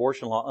the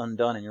abortion law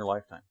undone in your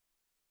lifetime.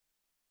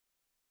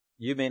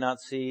 You may not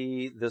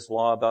see this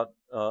law about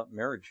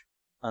marriage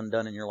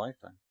undone in your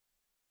lifetime.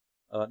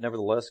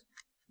 Nevertheless,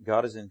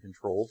 God is in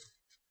control,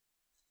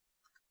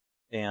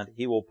 and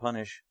He will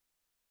punish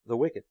the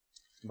wicked.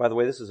 And by the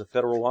way, this is a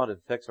federal law that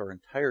affects our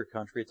entire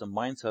country. It's a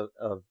mindset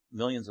of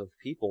millions of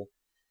people,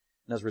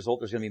 and as a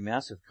result, there's going to be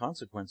massive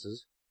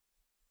consequences.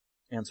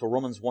 And so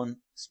Romans 1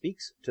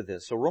 speaks to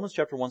this. So Romans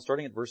chapter 1,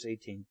 starting at verse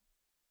 18,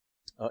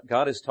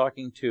 God is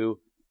talking to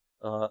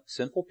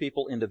sinful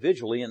people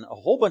individually, and a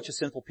whole bunch of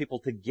sinful people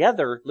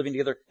together, living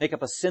together, make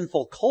up a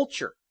sinful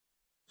culture.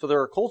 So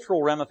there are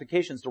cultural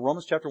ramifications to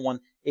Romans chapter 1,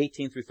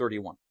 18 through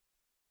 31.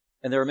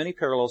 And there are many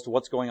parallels to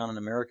what's going on in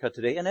America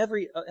today and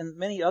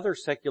many other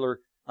secular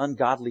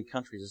ungodly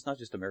countries. It's not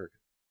just America.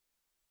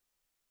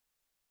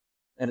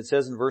 And it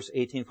says in verse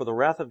 18, for the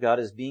wrath of God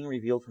is being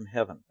revealed from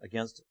heaven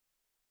against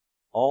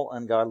all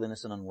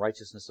ungodliness and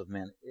unrighteousness of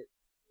men.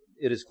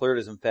 It is clear, it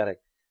is emphatic.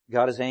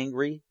 God is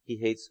angry. He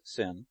hates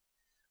sin.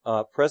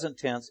 Present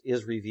tense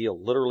is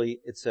revealed. Literally,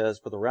 it says,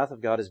 for the wrath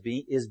of God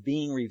is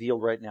being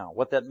revealed right now.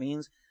 What that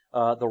means,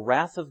 the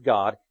wrath of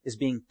God is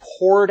being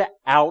poured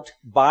out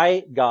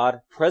by God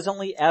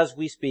presently as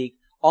we speak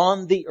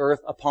on the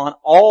earth upon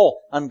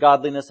all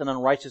ungodliness and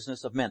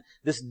unrighteousness of men.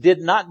 This did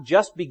not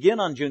just begin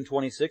on June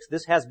 26th.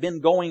 This has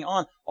been going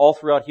on all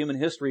throughout human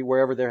history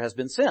wherever there has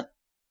been sin.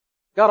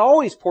 God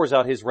always pours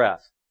out His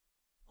wrath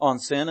on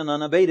sin and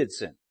unabated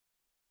sin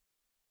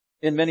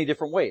in many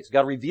different ways.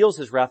 God reveals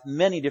His wrath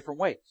many different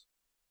ways.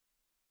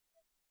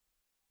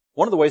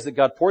 One of the ways that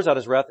God pours out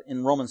His wrath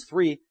in Romans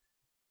 3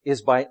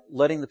 is by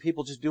letting the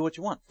people just do what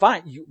you want.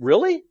 Fine.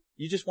 Really?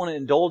 You just want to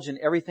indulge in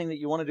everything that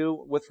you want to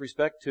do with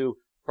respect to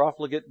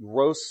profligate,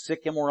 gross, sick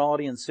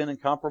immorality and sin and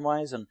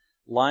compromise and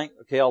lying,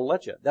 okay, I'll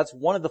let you. That's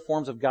one of the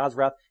forms of God's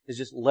wrath, is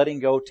just letting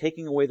go,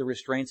 taking away the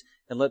restraints,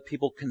 and let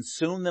people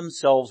consume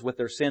themselves with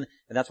their sin.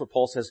 And that's what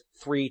Paul says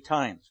 3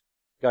 times.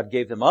 God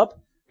gave them up,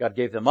 God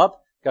gave them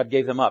up, God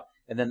gave them up.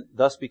 And then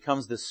thus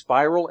becomes this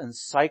spiral and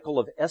cycle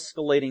of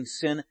escalating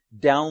sin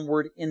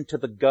downward into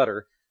the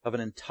gutter of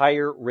an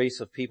entire race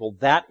of people.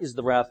 That is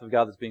the wrath of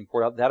God that's being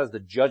poured out. That is the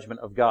judgment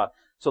of God.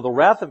 So the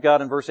wrath of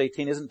God in verse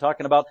 18 isn't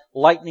talking about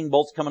lightning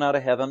bolts coming out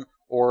of heaven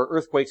or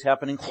earthquakes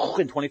happening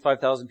and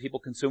 25,000 people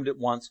consumed at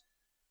once.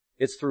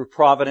 It's through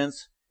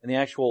providence and the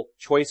actual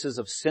choices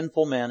of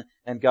sinful men,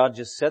 and God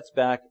just sits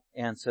back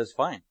and says,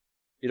 fine,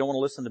 you don't want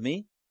to listen to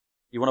me?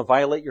 You want to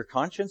violate your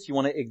conscience? You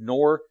want to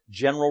ignore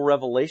general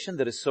revelation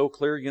that is so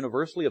clear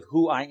universally of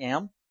who I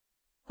am?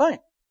 Fine.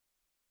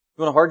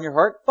 You want to harden your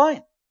heart?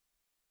 Fine.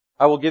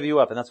 I will give you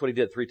up. And that's what he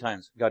did 3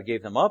 times. God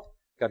gave them up.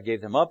 God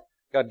gave them up.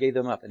 God gave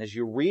them up. And as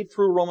you read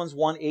through Romans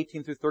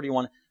 1:18 through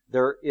 31,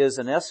 there is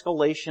an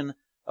escalation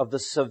of the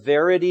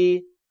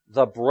severity,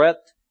 the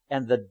breadth,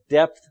 and the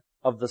depth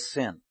of the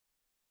sin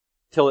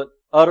till it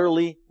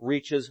utterly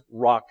reaches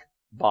rock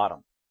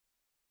bottom.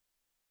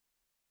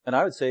 And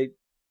I would say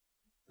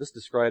this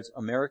describes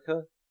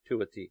America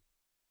to a T.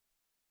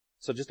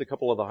 So just a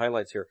couple of the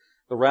highlights here.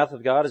 The wrath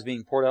of God is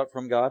being poured out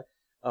from God,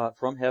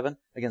 from heaven,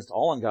 against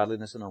all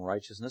ungodliness and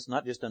unrighteousness,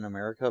 not just in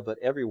America, but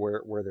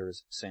everywhere where there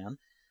is sin.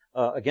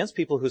 Against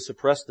people who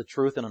suppress the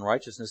truth and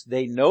unrighteousness.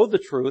 They know the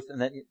truth,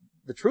 and that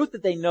the truth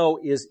that they know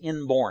is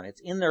inborn.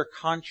 It's in their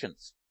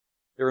conscience.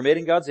 They were made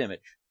in God's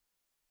image.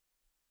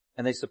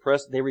 And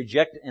they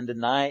reject and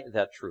deny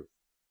that truth.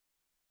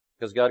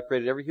 Because God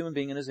created every human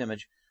being in His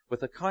image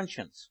with a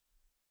conscience.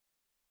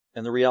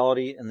 And the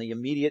reality and the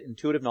immediate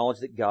intuitive knowledge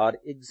that God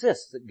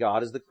exists, that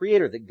God is the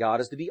Creator, that God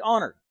is to be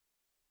honored.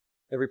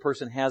 Every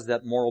person has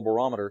that moral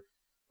barometer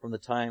from the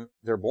time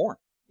they're born,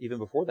 even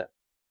before that.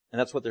 And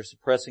that's what they're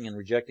suppressing and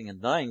rejecting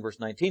and denying, verse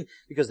 19,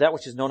 because that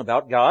which is known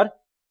about God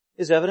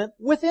is evident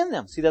within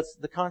them. See, that's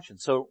the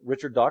conscience. So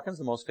Richard Dawkins,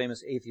 the most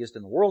famous atheist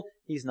in the world,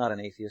 he's not an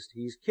atheist.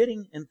 He's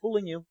kidding and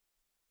fooling you.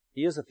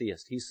 He is a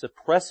theist. He's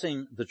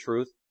suppressing the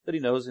truth that he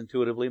knows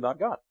intuitively about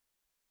God.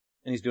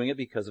 And he's doing it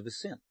because of his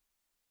sin.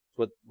 That's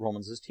what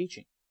Romans is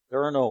teaching.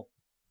 There are no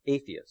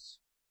atheists.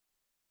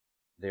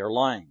 They are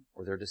lying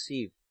or they're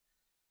deceived.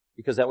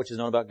 Because that which is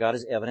known about God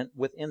is evident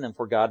within them,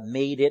 for God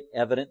made it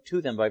evident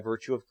to them by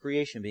virtue of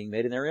creation, being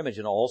made in their image,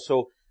 and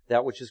also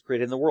that which is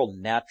created in the world,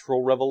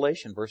 natural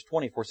revelation. Verse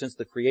 20, for since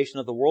the creation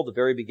of the world, the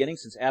very beginning,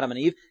 since Adam and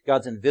Eve,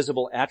 God's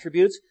invisible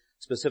attributes,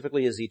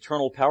 specifically His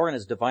eternal power and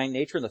His divine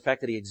nature and the fact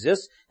that He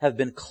exists, have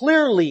been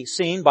clearly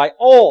seen by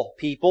all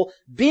people,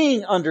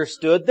 being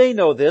understood, they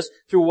know this,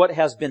 through what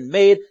has been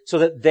made, so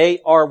that they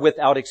are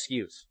without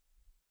excuse.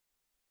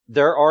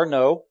 There are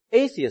no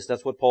atheists.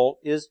 That's what Paul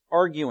is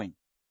arguing.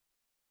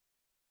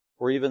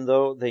 For even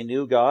though they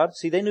knew God,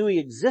 see, they knew He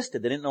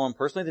existed. They didn't know Him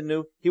personally. They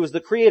knew He was the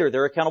Creator.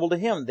 They're accountable to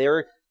Him.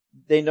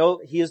 They know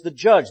He is the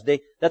judge.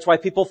 That's why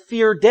people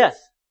fear death.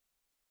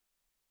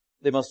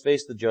 They must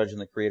face the judge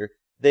and the Creator.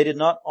 They did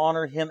not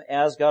honor Him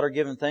as God or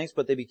give Him thanks,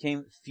 but they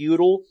became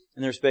futile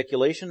in their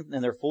speculation,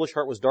 and their foolish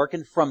heart was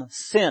darkened from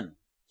sin.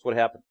 That's what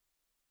happened.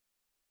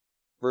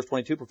 Verse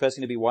 22,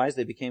 professing to be wise,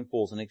 they became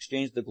fools, and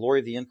exchanged the glory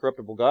of the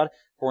incorruptible God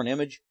for an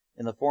image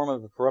in the form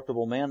of a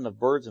corruptible man, and of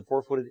birds, and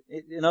four-footed.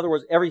 In other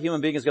words, every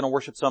human being is going to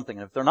worship something.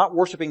 And if they're not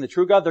worshiping the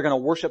true God, they're going to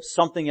worship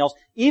something else,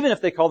 even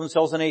if they call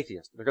themselves an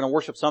atheist. They're going to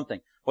worship something,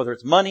 whether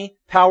it's money,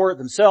 power,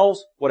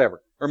 themselves,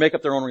 whatever, or make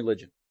up their own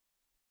religion.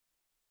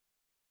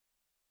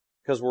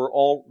 Because we're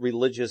all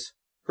religious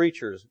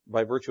creatures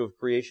by virtue of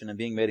creation and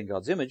being made in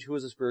God's image, who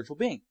is a spiritual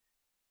being.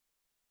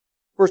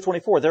 Verse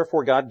 24,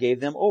 therefore God gave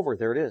them over.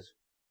 There it is.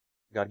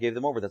 God gave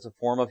them over. That's a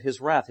form of His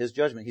wrath, His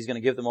judgment. He's going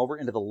to give them over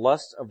into the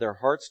lusts of their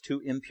hearts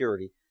to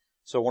impurity.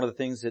 So one of the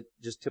things that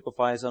just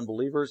typifies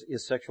unbelievers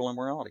is sexual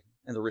immorality.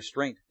 And the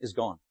restraint is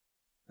gone.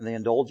 And they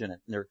indulge in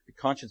it. And their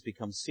conscience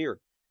becomes seared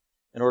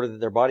in order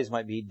that their bodies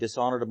might be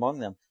dishonored among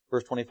them.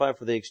 Verse 25,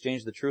 for they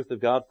exchanged the truth of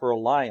God for a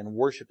lie and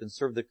worshipped and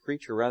served the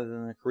creature rather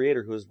than the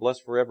Creator, who is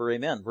blessed forever.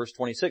 Amen. Verse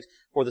 26,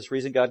 for this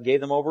reason God gave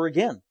them over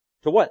again.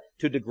 To what?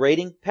 To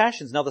degrading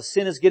passions. Now the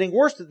sin is getting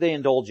worse that they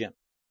indulge in.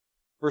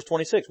 Verse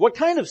 26, what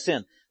kind of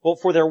sin? Well,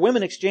 for their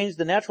women exchanged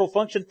the natural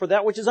function for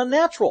that which is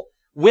unnatural.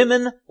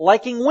 Women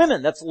liking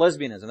women. That's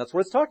lesbianism. That's what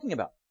it's talking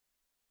about.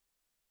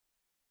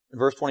 In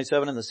verse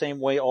 27, in the same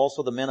way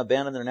also the men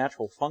abandoned their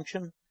natural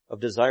function of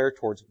desire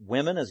towards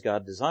women as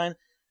God designed,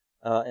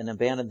 and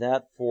abandoned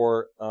that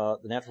for the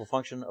natural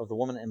function of the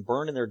woman, and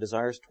burned in their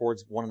desires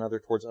towards one another,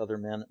 towards other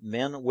men,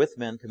 men with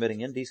men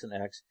committing indecent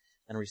acts,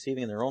 and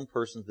receiving in their own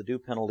persons the due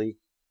penalty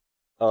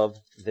of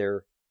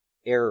their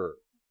error.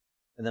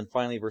 And then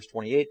finally, verse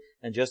 28,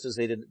 and just as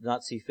they did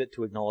not see fit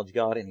to acknowledge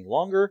God any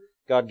longer,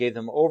 God gave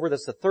them over.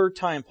 That's the third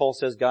time Paul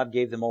says God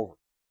gave them over.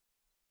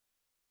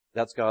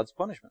 That's God's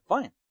punishment.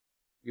 Fine.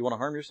 You want to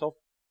harm yourself?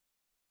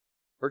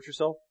 Hurt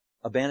yourself?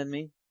 Abandon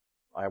me?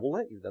 I will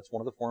let you. That's one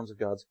of the forms of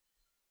God's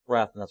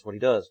wrath, and that's what He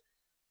does.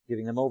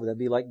 Giving them over. That'd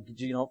be like,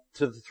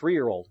 to the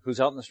 3-year-old who's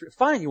out in the street.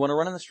 Fine, you want to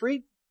run in the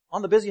street?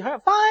 On the busy highway?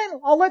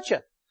 Fine, I'll let you.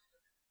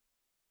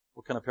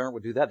 What kind of parent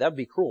would do that? That would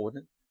be cruel,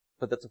 wouldn't it?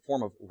 But that's a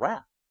form of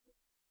wrath.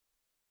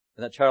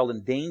 And that child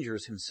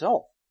endangers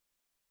himself.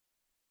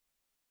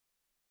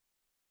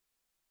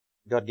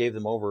 God gave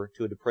them over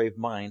to a depraved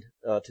mind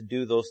to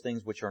do those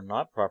things which are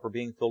not proper,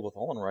 being filled with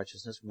all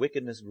unrighteousness,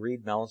 wickedness,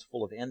 greed, malice,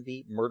 full of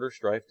envy, murder,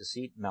 strife,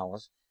 deceit,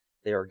 malice.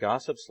 They are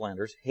gossips,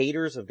 slanderers,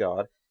 haters of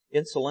God,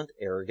 insolent,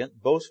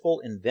 arrogant, boastful,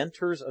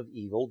 inventors of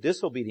evil,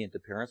 disobedient to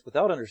parents,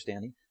 without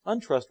understanding,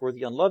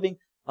 untrustworthy, unloving,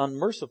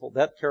 unmerciful.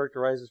 That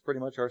characterizes pretty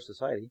much our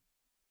society.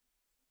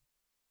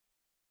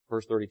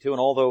 Verse 32, and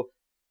although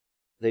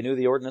they knew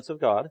the ordinance of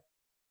God,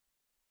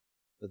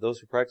 that those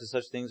who practice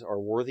such things are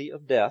worthy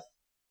of death,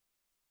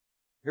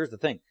 here's the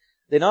thing.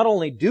 They not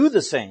only do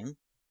the same,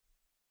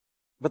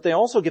 but they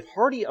also give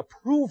hearty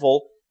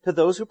approval to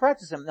those who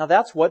practice them. Now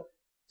that's what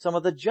some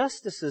of the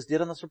justices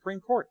did on the Supreme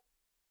Court.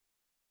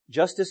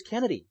 Justice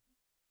Kennedy.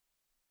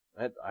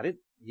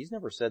 He's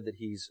never said that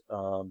he's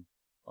a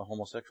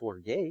homosexual or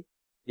gay,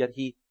 yet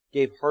he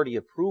gave hearty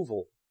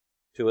approval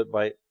to it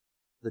by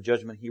the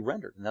judgment he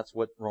rendered. And that's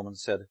what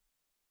Romans said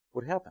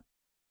would happen.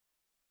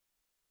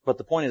 But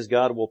the point is,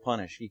 God will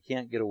punish. You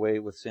can't get away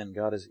with sin.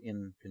 God is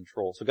in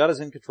control. So God is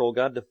in control.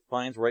 God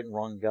defines right and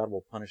wrong. God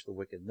will punish the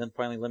wicked. And then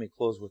finally, let me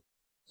close with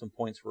some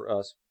points for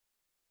us.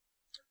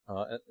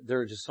 There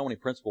are just so many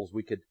principles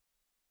we could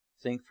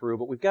think through,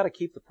 but we've got to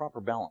keep the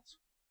proper balance,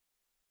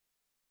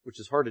 which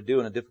is hard to do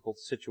in a difficult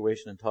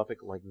situation and topic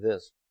like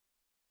this.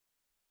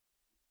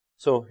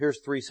 So here's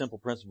 3 simple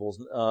principles.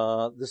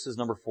 This is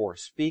number 4.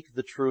 Speak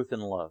the truth in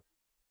love.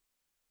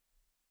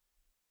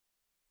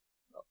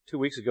 2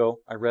 weeks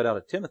ago, I read out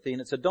of Timothy,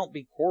 and it said, don't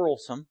be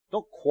quarrelsome.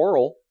 Don't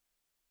quarrel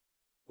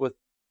with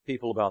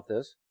people about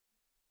this.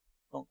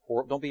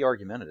 Don't be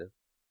argumentative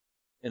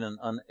in an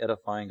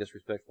unedifying,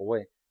 disrespectful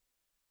way.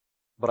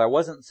 But I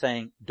wasn't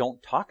saying,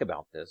 don't talk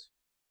about this.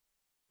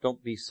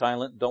 Don't be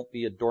silent. Don't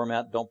be a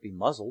doormat. Don't be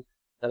muzzled.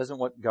 That isn't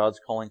what God's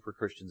calling for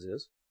Christians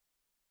is.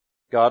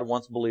 God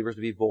wants believers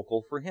to be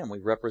vocal for Him. We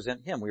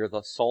represent Him. We are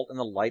the salt and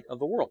the light of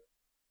the world.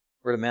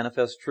 We're to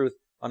manifest truth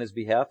on His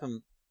behalf,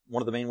 and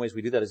one of the main ways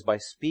we do that is by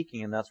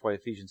speaking, and that's why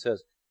Ephesians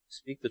says,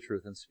 speak the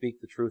truth and speak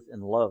the truth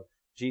in love.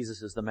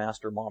 Jesus is the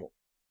master model.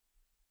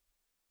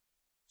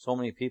 So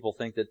many people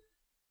think that,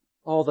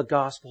 oh, the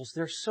Gospels,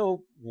 they're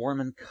so warm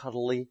and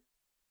cuddly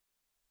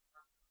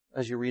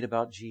as you read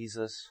about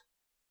Jesus.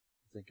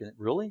 Thinking,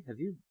 really? Have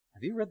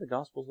you read the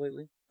Gospels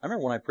lately? I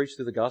remember when I preached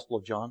through the Gospel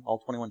of John, all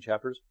 21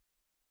 chapters.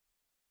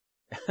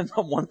 And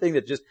the one thing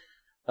that just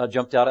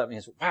jumped out at me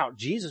is, wow,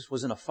 Jesus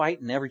was in a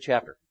fight in every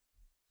chapter.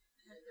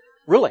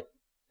 Really?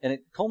 And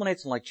it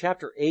culminates in like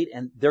chapter 8,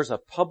 and there's a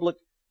public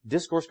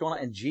discourse going on,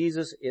 and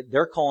Jesus,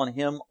 they're calling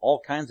Him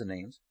all kinds of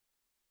names.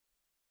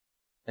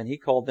 And He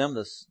called them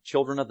the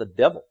children of the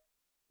devil.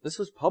 This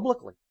was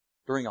publicly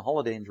during a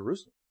holiday in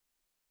Jerusalem.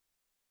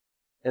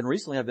 And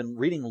recently I've been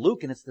reading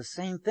Luke, and it's the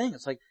same thing.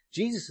 It's like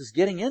Jesus is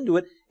getting into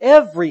it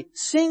every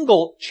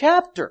single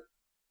chapter.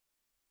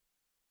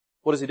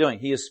 What is He doing?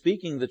 He is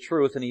speaking the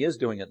truth, and He is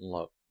doing it in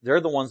love.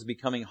 They're the ones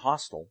becoming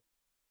hostile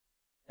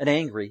and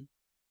angry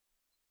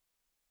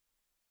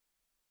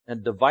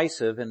and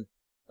divisive and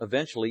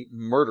eventually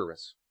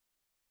murderous.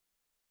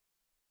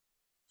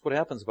 That's what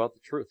happens about the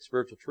truth,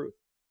 spiritual truth.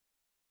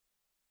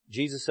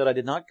 Jesus said, I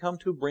did not come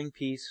to bring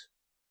peace,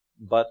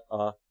 but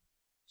a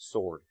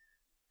sword.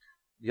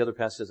 The other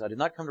passage says, I did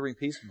not come to bring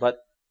peace, but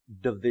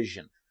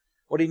division.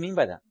 What do you mean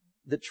by that?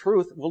 The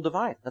truth will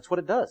divide. That's what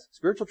it does.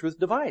 Spiritual truth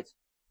divides.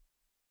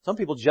 Some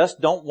people just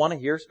don't want to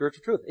hear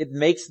spiritual truth. It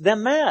makes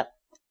them mad.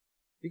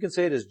 You can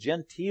say it as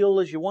genteel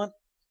as you want,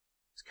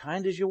 as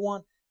kind as you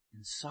want,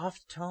 in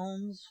soft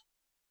tones.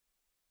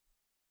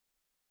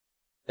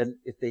 And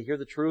if they hear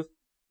the truth,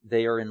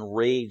 they are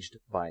enraged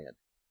by it.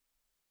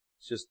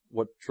 It's just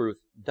what truth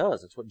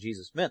does. It's what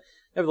Jesus meant.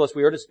 Nevertheless,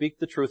 we are to speak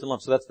the truth in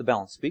love. So that's the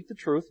balance. Speak the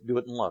truth, do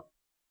it in love.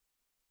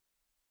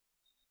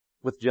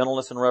 With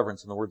gentleness and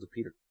reverence, in the words of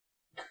Peter.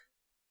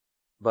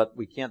 But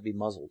we can't be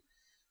muzzled.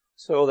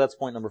 So that's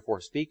point number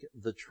 4. Speak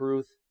the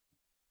truth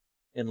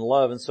in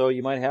love. And so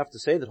you might have to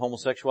say that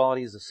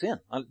homosexuality is a sin.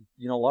 A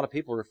lot of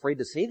people are afraid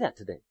to say that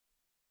today.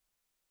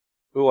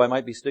 Ooh, I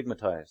might be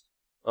stigmatized.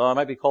 I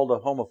might be called a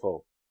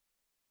homophobe.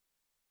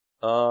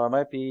 I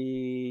might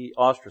be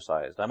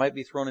ostracized. I might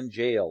be thrown in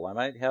jail. I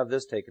might have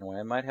this taken away.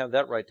 I might have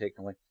that right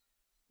taken away.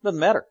 Doesn't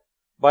matter.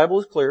 Bible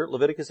is clear.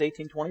 Leviticus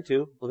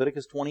 18:22,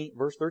 Leviticus 20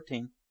 verse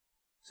 13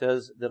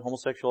 says that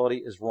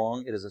homosexuality is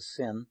wrong. It is a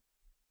sin.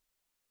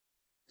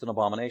 It's an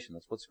abomination.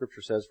 That's what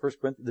Scripture says.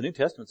 The New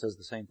Testament says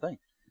the same thing.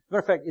 As a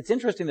matter of fact, it's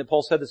interesting that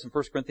Paul said this in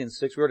 1 Corinthians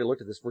 6. We already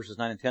looked at this, verses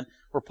 9 and 10,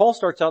 where Paul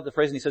starts out the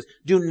phrase and he says,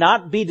 do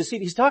not be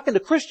deceived. He's talking to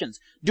Christians.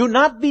 Do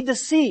not be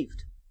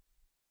deceived.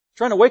 He's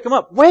trying to wake them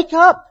up. Wake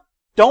up!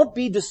 Don't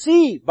be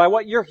deceived by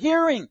what you're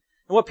hearing and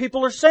what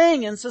people are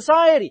saying in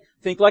society.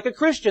 Think like a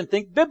Christian.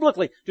 Think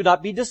biblically. Do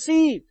not be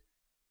deceived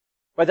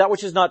by that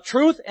which is not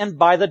truth and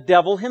by the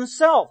devil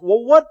himself.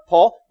 Well,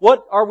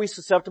 what are we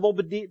susceptible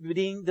to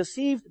being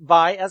deceived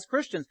by as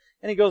Christians?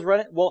 And he goes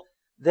right in,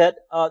 that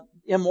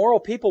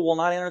immoral people will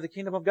not enter the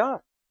kingdom of God.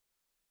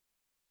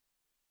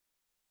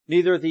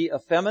 Neither the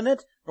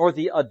effeminate, nor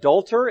the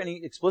adulterer, and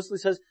he explicitly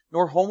says,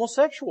 nor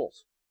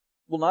homosexuals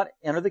will not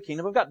enter the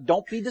kingdom of God.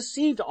 Don't be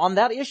deceived on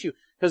that issue.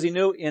 Because he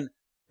knew in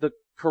the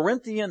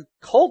Corinthian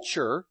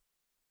culture,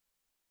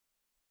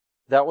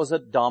 that was a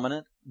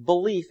dominant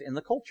belief in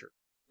the culture.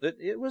 That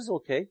it was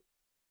okay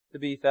to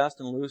be fast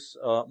and loose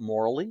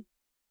morally.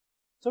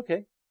 It's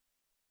okay.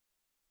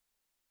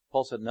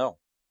 Paul said, no.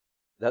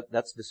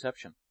 That's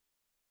deception.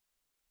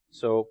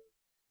 So,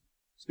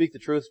 speak the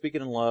truth, speak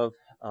it in love,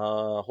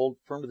 hold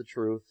firm to the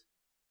truth,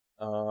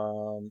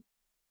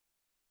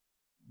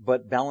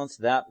 but balance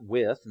that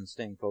with, and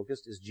staying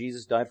focused, is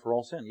Jesus died for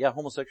all sin. Yeah,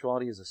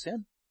 homosexuality is a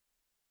sin.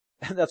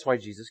 And that's why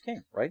Jesus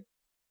came, right?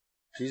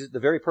 The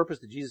very purpose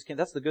that Jesus came,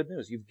 that's the good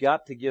news. You've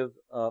got to give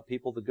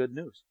people the good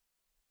news.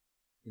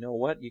 You know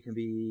what? You can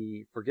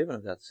be forgiven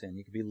of that sin.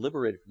 You can be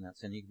liberated from that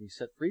sin. You can be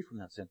set free from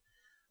that sin.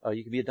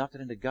 You can be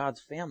adopted into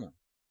God's family.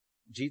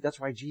 That's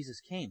why Jesus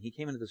came. He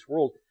came into this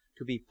world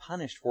to be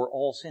punished for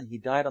all sin. He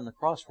died on the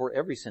cross for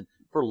every sin.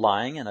 For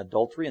lying and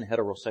adultery and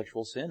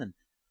heterosexual sin and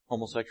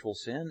homosexual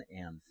sin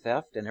and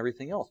theft and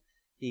everything else.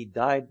 He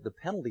died the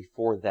penalty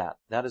for that.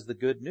 That is the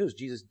good news.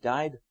 Jesus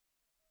died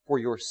for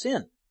your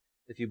sin.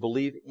 If you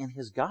believe in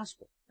His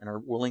gospel and are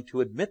willing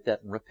to admit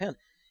that and repent,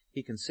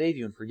 He can save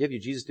you and forgive you.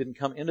 Jesus didn't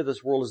come into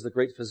this world as the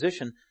great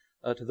physician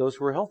to those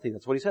who are healthy.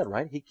 That's what He said,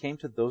 right? He came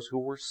to those who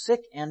were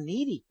sick and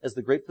needy as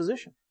the great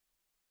physician.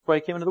 That's why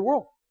He came into the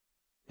world.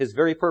 His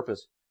very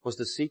purpose was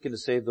to seek and to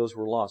save those who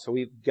were lost. So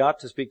we've got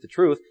to speak the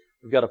truth.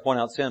 We've got to point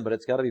out sin, but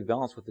it's got to be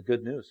balanced with the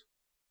good news.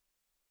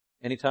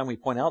 Anytime we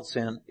point out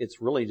sin,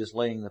 it's really just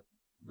laying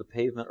the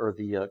pavement or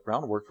the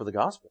groundwork for the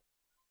gospel,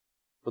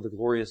 for the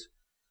glorious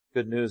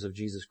good news of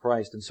Jesus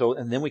Christ.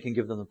 And then we can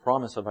give them the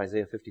promise of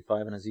Isaiah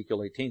 55 and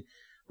Ezekiel 18.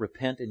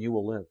 Repent and you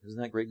will live.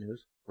 Isn't that great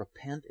news?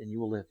 Repent and you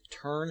will live.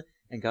 Turn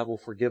and God will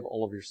forgive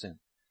all of your sin.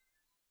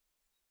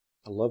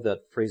 I love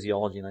that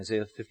phraseology in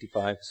Isaiah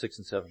 55, 6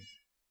 and 7.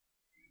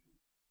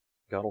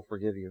 God will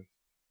forgive you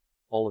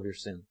all of your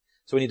sin.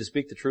 So we need to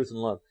speak the truth in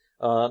love.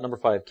 Number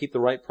 5, keep the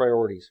right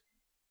priorities.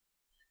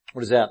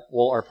 What is that?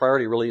 Well, our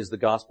priority really is the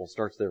gospel.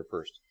 Starts there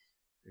first.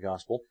 The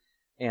gospel.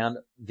 And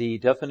the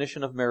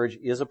definition of marriage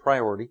is a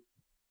priority.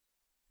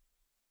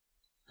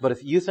 But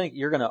if you think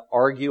you're going to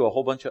argue a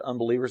whole bunch of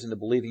unbelievers into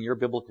believing your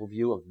biblical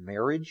view of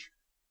marriage,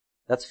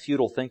 that's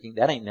futile thinking.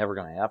 That ain't never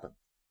going to happen.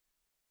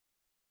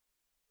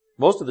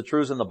 Most of the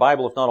truths in the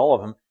Bible, if not all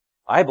of them,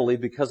 I believe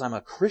because I'm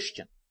a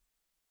Christian.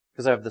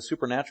 Because I have the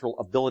supernatural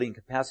ability and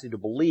capacity to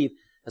believe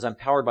as I'm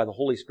powered by the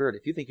Holy Spirit.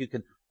 If you think you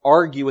can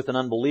argue with an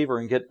unbeliever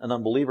and get an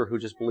unbeliever who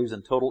just believes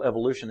in total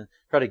evolution and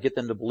try to get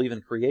them to believe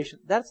in creation,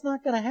 that's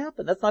not going to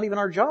happen. That's not even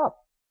our job.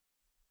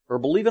 Or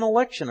believe in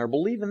election, or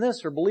believe in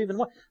this, or believe in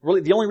what.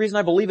 Really, the only reason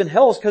I believe in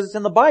hell is because it's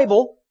in the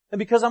Bible and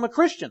because I'm a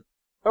Christian.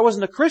 If I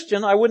wasn't a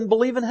Christian, I wouldn't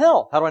believe in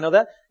hell. How do I know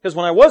that? Because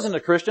when I wasn't a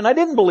Christian, I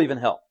didn't believe in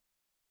hell.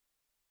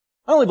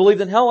 I only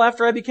believed in hell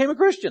after I became a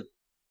Christian.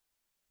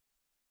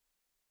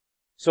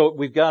 So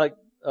we've got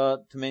to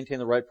maintain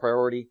the right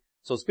priority.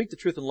 So speak the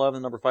truth in love,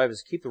 and number 5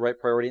 is keep the right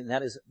priority, and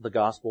that is the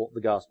gospel,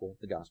 the gospel,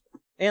 the gospel.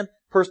 And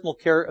personal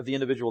care of the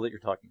individual that you're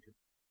talking to.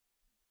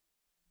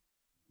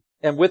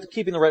 And with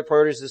keeping the right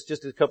priorities, it's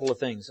just a couple of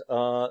things.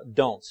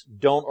 Don'ts.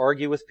 Don't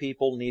argue with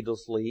people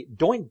needlessly.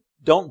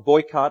 Don't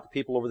boycott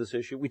people over this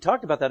issue. We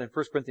talked about that in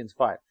 1 Corinthians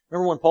 5.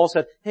 Remember when Paul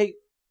said, hey,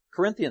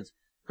 Corinthians,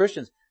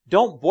 Christians,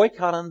 don't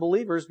boycott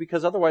unbelievers,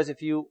 because otherwise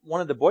if you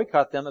wanted to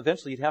boycott them,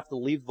 eventually you'd have to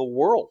leave the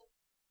world.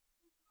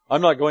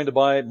 I'm not going to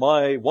buy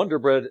my Wonder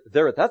Bread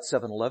there at that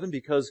 7-Eleven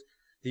because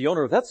the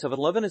owner of that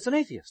 7-Eleven is an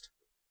atheist.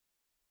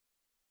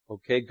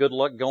 Okay, good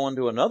luck going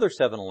to another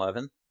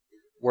 7-Eleven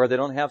where they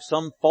don't have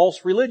some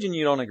false religion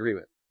you don't agree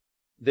with.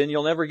 Then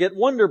you'll never get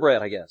Wonder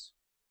Bread, I guess.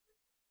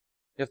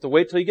 You have to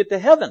wait till you get to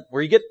heaven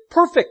where you get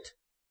perfect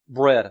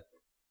bread.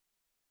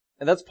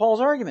 And that's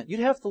Paul's argument.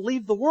 You'd have to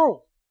leave the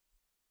world.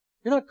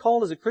 You're not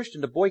called as a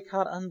Christian to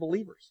boycott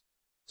unbelievers.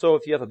 So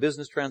if you have a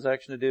business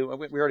transaction to do,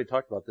 we already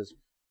talked about this.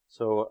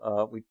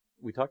 So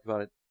we talked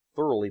about it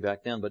thoroughly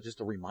back then, but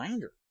just a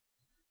reminder.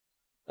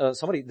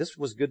 This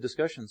was good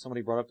discussion.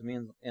 Somebody brought up to me,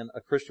 and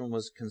a Christian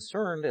was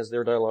concerned as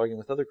they're dialoguing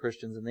with other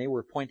Christians, and they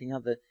were pointing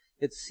out that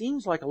it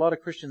seems like a lot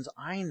of Christians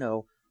I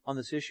know on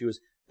this issue is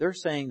they're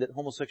saying that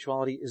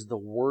homosexuality is the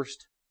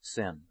worst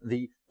sin,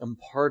 the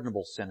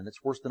unpardonable sin, and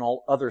it's worse than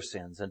all other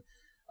sins, and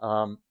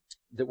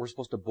that we're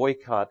supposed to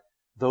boycott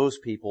those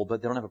people,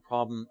 but they don't have a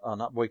problem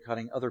not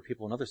boycotting other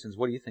people and other sins.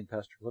 What do you think,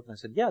 Pastor Cliff? And I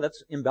said, yeah,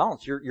 that's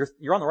imbalanced.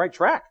 You're on the right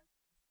track.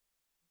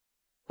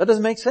 That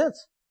doesn't make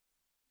sense.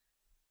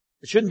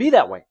 It shouldn't be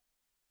that way.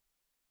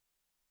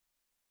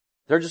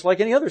 They're just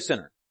like any other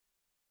sinner.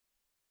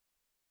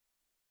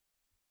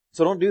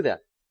 So don't do that.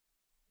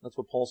 That's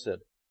what Paul said.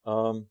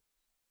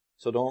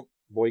 So don't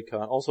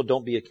boycott. Also,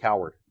 don't be a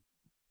coward.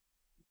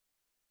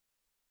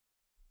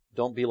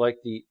 Don't be like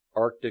the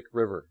Arctic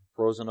River,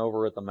 frozen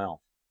over at the mouth.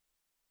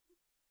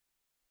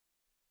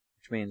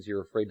 Which means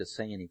you're afraid to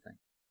say anything.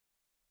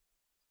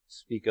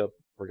 Speak up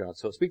for God.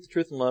 So speak the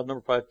truth in love.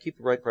 Number 5, keep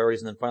the right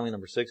priorities. And then finally,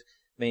 number 6,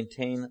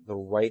 maintain the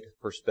right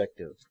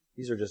perspective.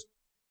 These are just,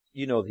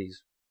 you know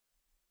these.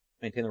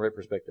 Maintain the right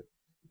perspective.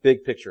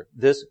 Big picture.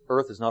 This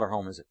earth is not our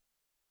home, is it?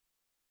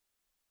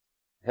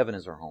 Heaven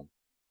is our home.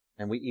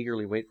 And we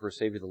eagerly wait for a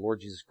Savior, the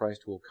Lord Jesus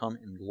Christ, who will come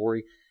in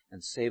glory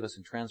and save us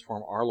and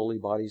transform our lowly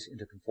bodies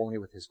into conformity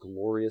with His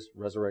glorious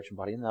resurrection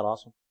body. Isn't that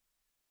awesome?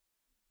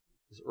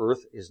 This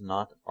earth is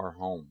not our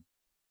home.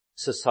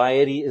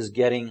 Society is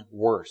getting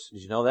worse.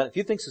 Did you know that? If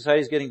you think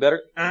society is getting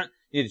better,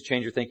 you need to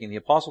change your thinking. The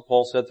Apostle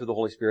Paul said through the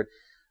Holy Spirit,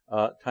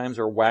 times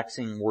are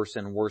waxing worse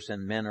and worse,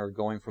 and men are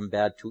going from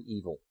bad to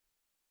evil.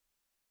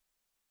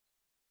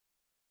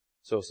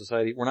 So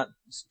society, we're not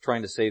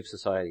trying to save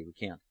society. We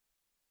can't.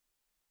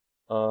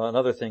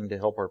 Another thing to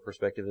help our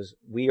perspective is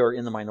we are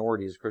in the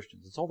minority as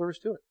Christians. That's all there is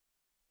to it.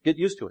 Get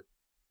used to it.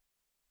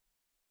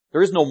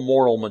 There is no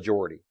moral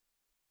majority.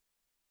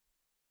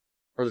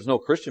 Or there's no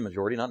Christian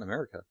majority, not in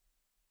America.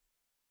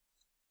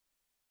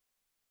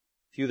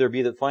 Few there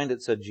be that find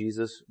it, said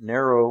Jesus.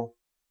 Narrow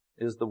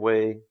is the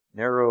way,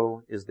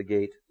 narrow is the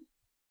gate.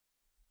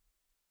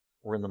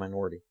 We're in the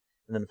minority.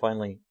 And then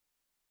finally,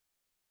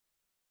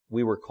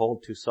 we were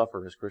called to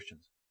suffer as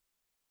Christians.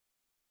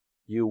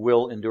 You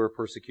will endure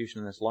persecution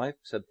in this life,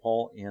 said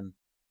Paul in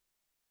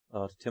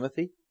to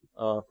Timothy.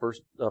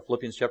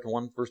 Philippians chapter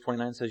 1, verse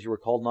 29 says you were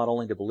called not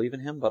only to believe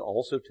in Him, but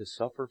also to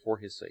suffer for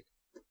His sake.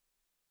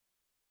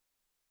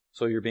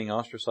 So you're being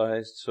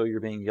ostracized, so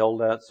you're being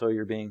yelled at, so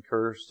you're being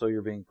cursed, so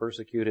you're being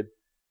persecuted.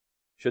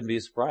 Shouldn't be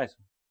a surprise.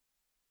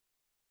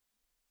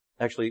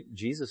 Actually,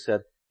 Jesus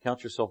said,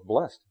 count yourself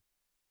blessed.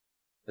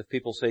 If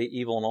people say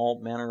evil and all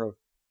manner of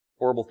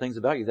horrible things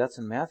about you, that's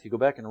in Matthew. Go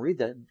back and read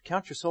that.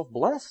 Count yourself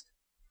blessed.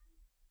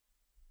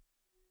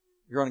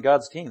 You're on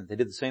God's team. They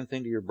did the same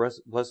thing to your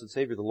blessed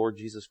Savior, the Lord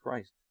Jesus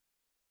Christ.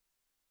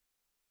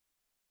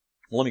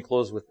 Well, let me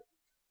close with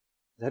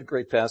that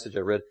great passage I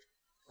read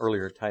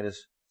earlier,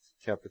 Titus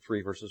chapter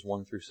 3, verses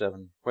 1 through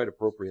 7. Quite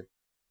appropriate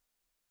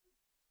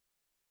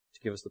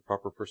to give us the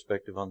proper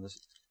perspective on this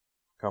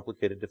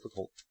complicated,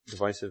 difficult,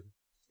 divisive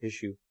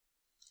issue.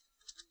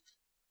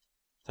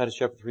 Titus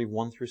chapter 3,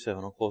 1 through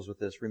 7. I'll close with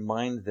this.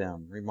 Remind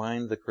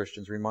the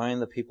Christians,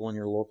 remind the people in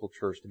your local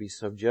church to be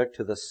subject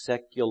to the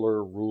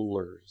secular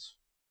rulers,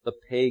 the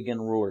pagan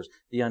rulers,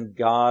 the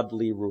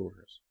ungodly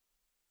rulers,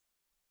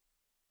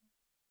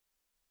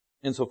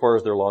 insofar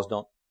as their laws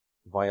don't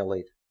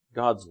violate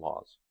God's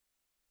laws.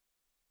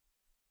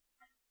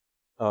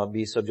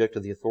 Be subject to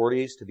the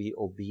authorities, to be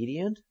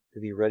obedient, to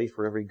be ready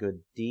for every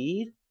good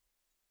deed,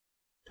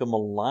 to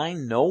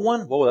malign no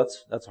one. Whoa,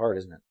 that's hard,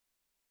 isn't it?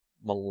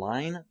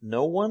 Malign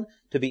no one,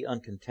 to be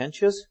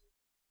uncontentious,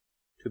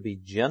 to be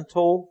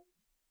gentle,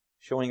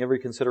 showing every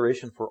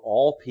consideration for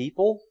all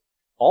people.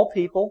 All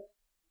people.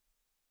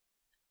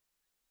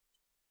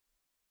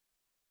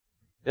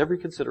 Every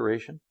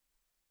consideration.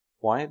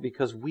 Why?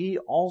 Because we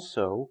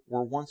also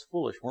were once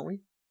foolish, weren't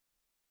we?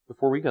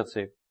 Before we got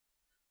saved.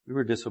 We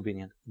were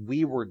disobedient.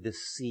 We were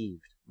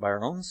deceived by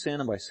our own sin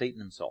and by Satan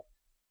himself.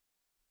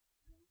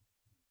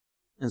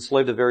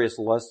 Enslaved to various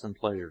lusts and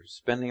pleasures,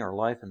 spending our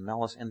life in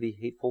malice, envy,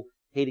 hateful,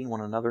 hating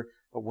one another.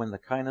 But when the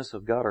kindness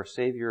of God our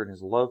Savior and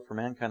His love for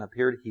mankind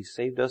appeared, He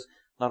saved us,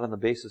 not on the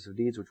basis of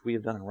deeds which we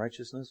have done in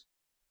righteousness.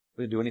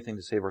 We didn't do anything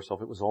to save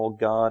ourselves. It was all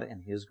God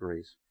and His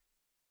grace.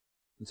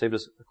 And saved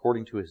us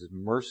according to His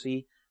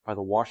mercy by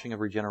the washing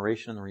of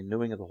regeneration and the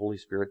renewing of the Holy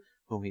Spirit,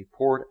 whom He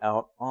poured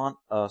out on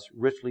us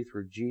richly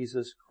through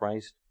Jesus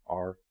Christ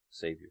our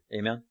Savior.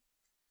 Amen?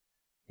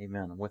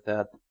 Amen. And with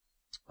that,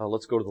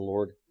 let's go to the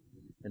Lord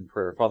in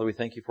prayer. Father, we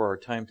thank You for our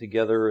time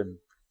together and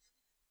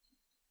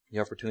the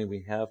opportunity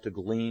we have to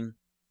glean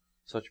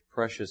such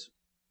precious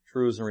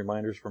truths and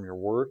reminders from Your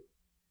Word.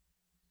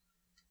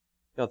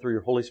 God, through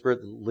Your Holy Spirit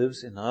that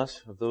lives in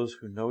us, of those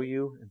who know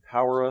You,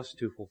 empower us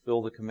to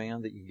fulfill the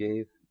command that You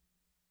gave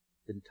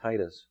in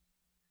Titus,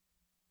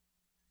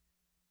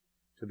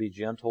 to be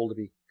gentle, to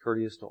be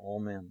courteous to all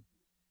men,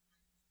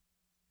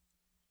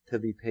 to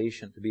be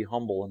patient, to be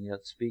humble, and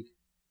yet speak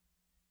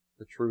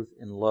the truth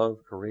in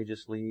love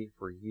courageously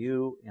for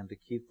You, and to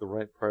keep the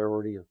right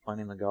priority of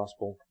finding the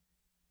gospel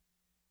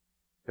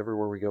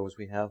everywhere we go as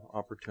we have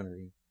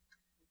opportunity.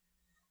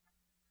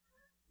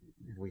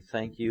 And we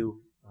thank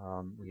You.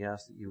 We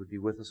ask that You would be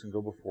with us and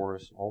go before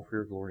us, all for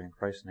Your glory in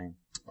Christ's name.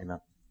 Amen.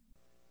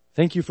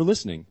 Thank you for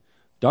listening.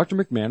 Dr.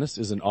 McManus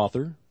is an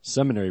author,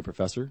 seminary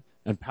professor,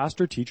 and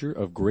pastor-teacher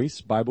of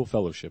Grace Bible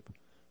Fellowship.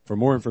 For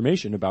more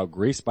information about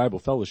Grace Bible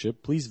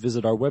Fellowship, please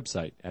visit our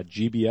website at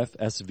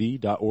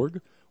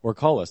gbfsv.org or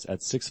call us at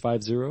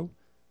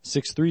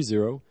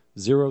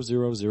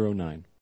 650-630-0009.